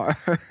VR.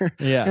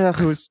 Yeah. Ugh.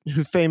 who's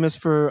famous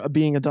for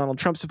being a Donald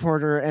Trump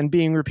supporter and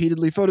being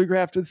repeatedly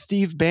photographed with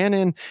Steve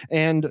Bannon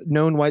and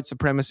known white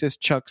supremacist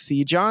Chuck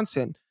C.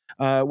 Johnson.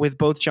 With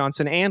both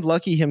Johnson and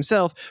Luckey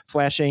himself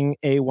flashing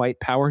a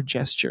white power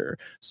gesture.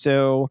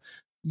 So,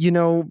 you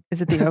know, Is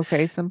it the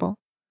okay symbol?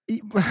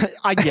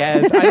 I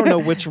guess. I don't know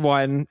which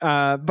one.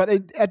 But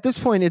at this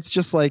point, it's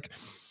just like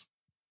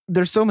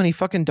there's so many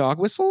fucking dog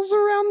whistles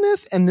around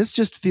this. And this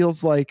just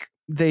feels like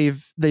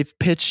they've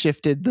pitch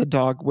shifted the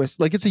dog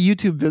whistle. Like it's a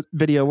YouTube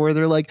video where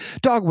they're like,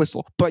 dog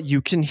whistle, but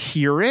you can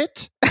hear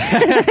it.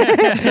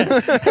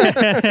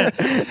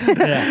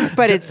 Yeah.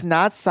 But it's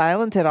not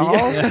silent at all.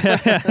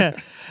 Yeah.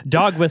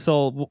 Dog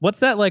whistle. What's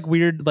that like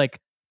weird like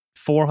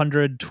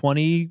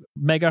 420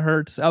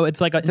 megahertz? Oh,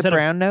 it's like It's a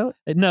brown note.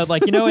 No,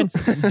 like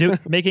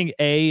making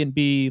A and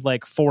B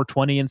like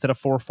 420 instead of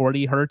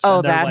 440 hertz. Oh,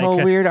 and they're that like,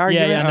 whole weird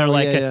argument. Yeah, and they're Oh,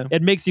 like yeah.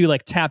 it makes you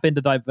like tap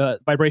into the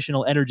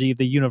vibrational energy of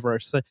the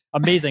universe.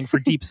 Amazing for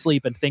deep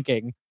sleep and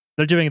thinking.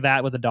 They're doing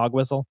that with a dog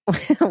whistle.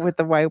 With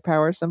the white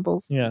power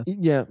symbols. Yeah.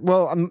 Yeah.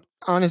 Well,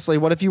 honestly,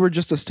 what if you were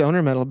just a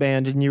stoner metal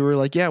band and you were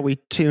like, yeah, we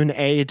tune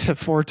A to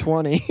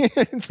 420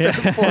 instead of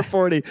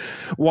 440?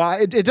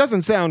 Why? It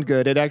doesn't sound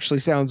good. It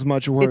actually sounds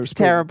much worse. It's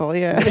terrible.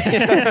 Yeah.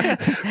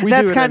 We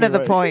That's do it kind of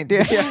the anyway. point.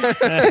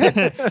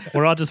 Yeah.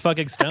 We're all just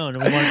fucking stoned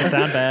and we want it to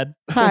sound bad.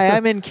 Hi,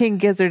 I'm in King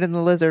Gizzard and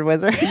the Lizard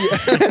Wizard.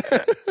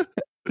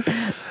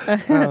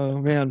 Oh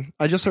man,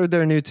 I just heard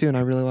their new tune. I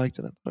really liked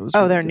it. It was Oh,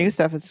 really their good. new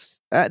stuff is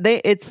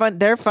it's fun.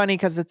 They're funny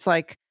because it's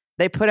like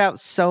they put out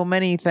so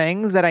many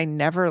things that I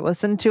never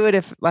listen to it.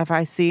 If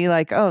I see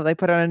like, oh, they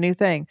put out a new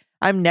thing,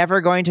 I'm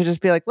never going to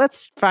just be like,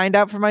 let's find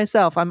out for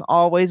myself. I'm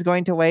always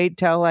going to wait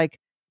till like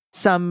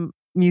some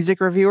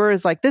music reviewer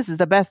is like, this is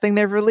the best thing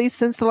they've released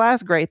since the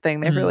last great thing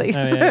they've released.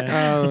 Oh,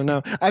 yeah. Oh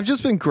no, I've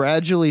just been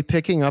gradually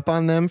picking up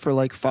on them for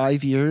like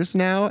 5 years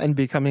now and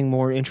becoming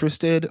more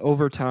interested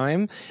over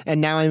time. And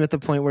now I'm at the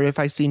point where if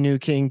I see new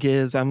King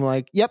Giz, I'm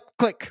like, yep,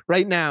 click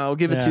right now,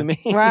 give it Yeah. to me.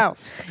 Wow.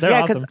 They're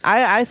yeah, awesome. because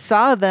I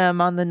saw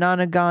them on the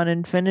Nonagon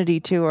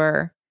Infinity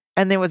tour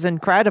and it was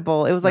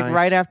incredible. It was like Nice.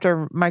 right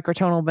after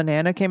Microtonal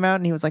Banana came out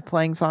and he was like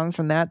playing songs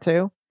from that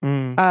too.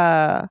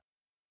 Mm.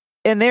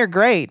 And they're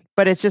great,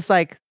 but it's just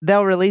like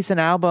they'll release an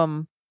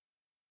album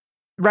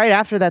right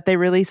after that. They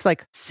release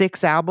like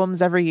 6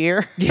 albums every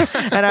year. Yeah.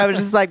 And I was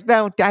just like,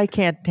 no, I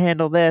can't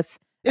handle this.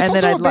 It's and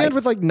also then a I'd band like-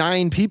 with like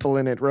 9 people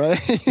in it, right?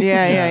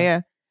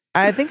 Yeah.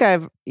 I think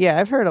I've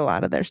heard a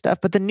lot of their stuff,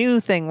 but the new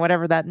thing,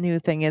 whatever that new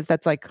thing is,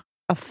 that's like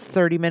a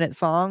 30-minute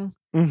song.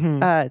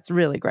 Mhm. It's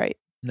really great.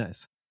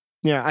 Nice.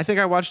 Yeah, I think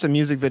I watched a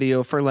music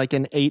video for like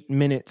an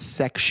 8-minute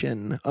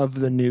section of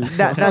the new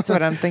song. That's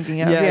what I'm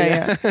thinking of.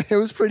 Yeah. It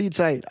was pretty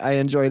tight. I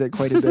enjoyed it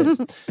quite a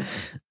bit.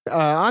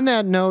 On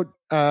that note,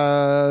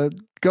 go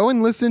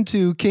and listen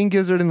to King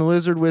Gizzard and the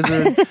Lizard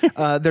Wizard.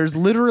 There's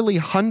literally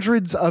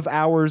hundreds of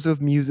hours of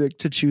music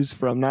to choose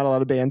from. Not a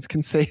lot of bands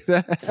can say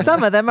that.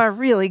 Some of them are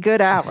really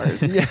good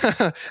hours.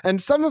 Yeah,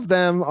 and some of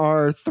them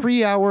are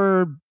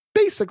 3-hour,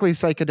 basically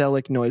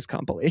psychedelic noise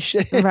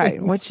compilations. Right.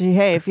 Which,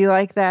 hey, if you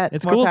like that,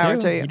 It's more cool power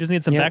too. to you. You just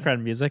need some Yeah.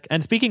 background music.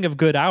 And speaking of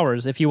good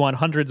hours, if you want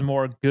hundreds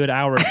more good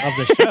hours of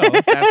the show,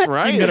 That's you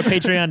right. can go to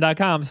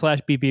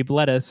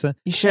patreon.com/beepbeeplettuce.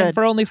 You should. And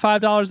for only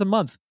 $5 a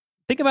month.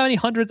 Think about any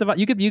hundreds of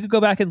you could go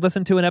back and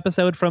listen to an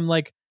episode from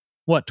like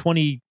what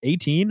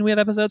 2018 we have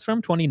episodes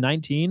from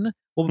 2019.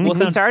 We'll We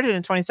sound, started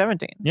in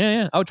 2017.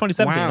 yeah. Oh,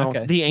 2017. Wow,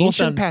 Okay. the We'll ancient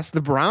sound- past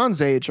the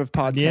Bronze Age of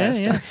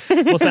podcasting.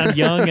 Yeah. We'll sound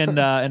young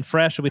and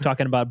fresh. We'll be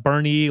talking about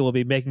Bernie. We'll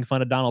be making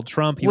fun of Donald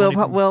Trump. He won't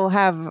even- We'll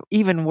have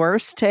even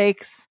worse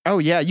takes. Oh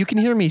yeah, you can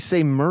hear me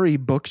say Murray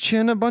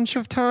Bookchin a bunch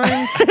of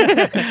times.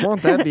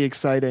 Won't that be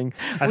exciting?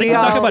 I think we we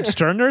talked all- about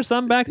Stern or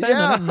some back then.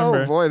 I Yeah. don't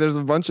remember. Oh boy, there's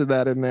a bunch of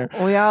that in there.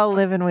 We all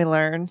live and we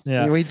learn.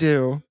 Yeah. We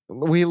do.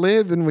 We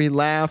live and we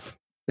laugh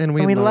and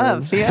we And we learn.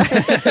 love. Yeah.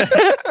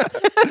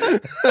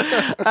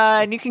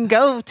 And you can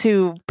go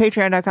to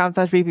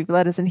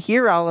patreon.com/beepbeeplettuce and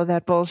hear all of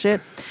that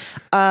bullshit.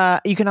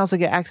 You can also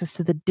get access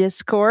to the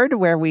Discord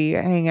where we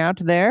hang out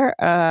there.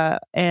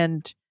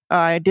 And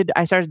I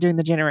started doing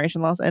the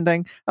Generation Loss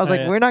ending. I was Oh,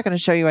 like, yeah. we're not going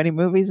to show you any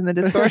movies in the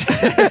Discord.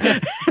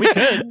 We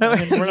could. I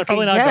mean, we're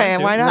probably not Yeah, going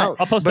to. why not? No,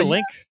 I'll post a but-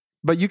 link.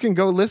 But you can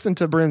go listen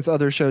to Bryn's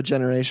other show,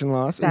 Generation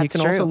Loss, and you That's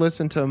can also true.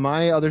 listen to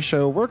my other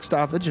show, Work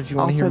Stoppage, if you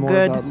want to hear Also more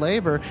good. about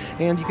labor.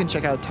 And you can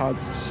check out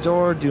Todd's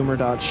store,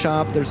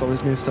 doomer.shop. There's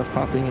always new stuff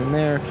popping in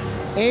there.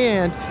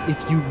 And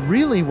if you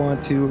really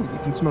want to, you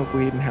can smoke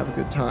weed and have a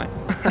good time.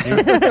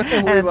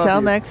 And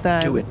until next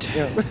time. Do it.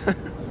 Yeah.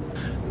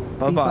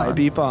 Bye-bye. on.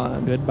 Beep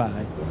on.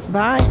 Goodbye.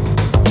 Bye.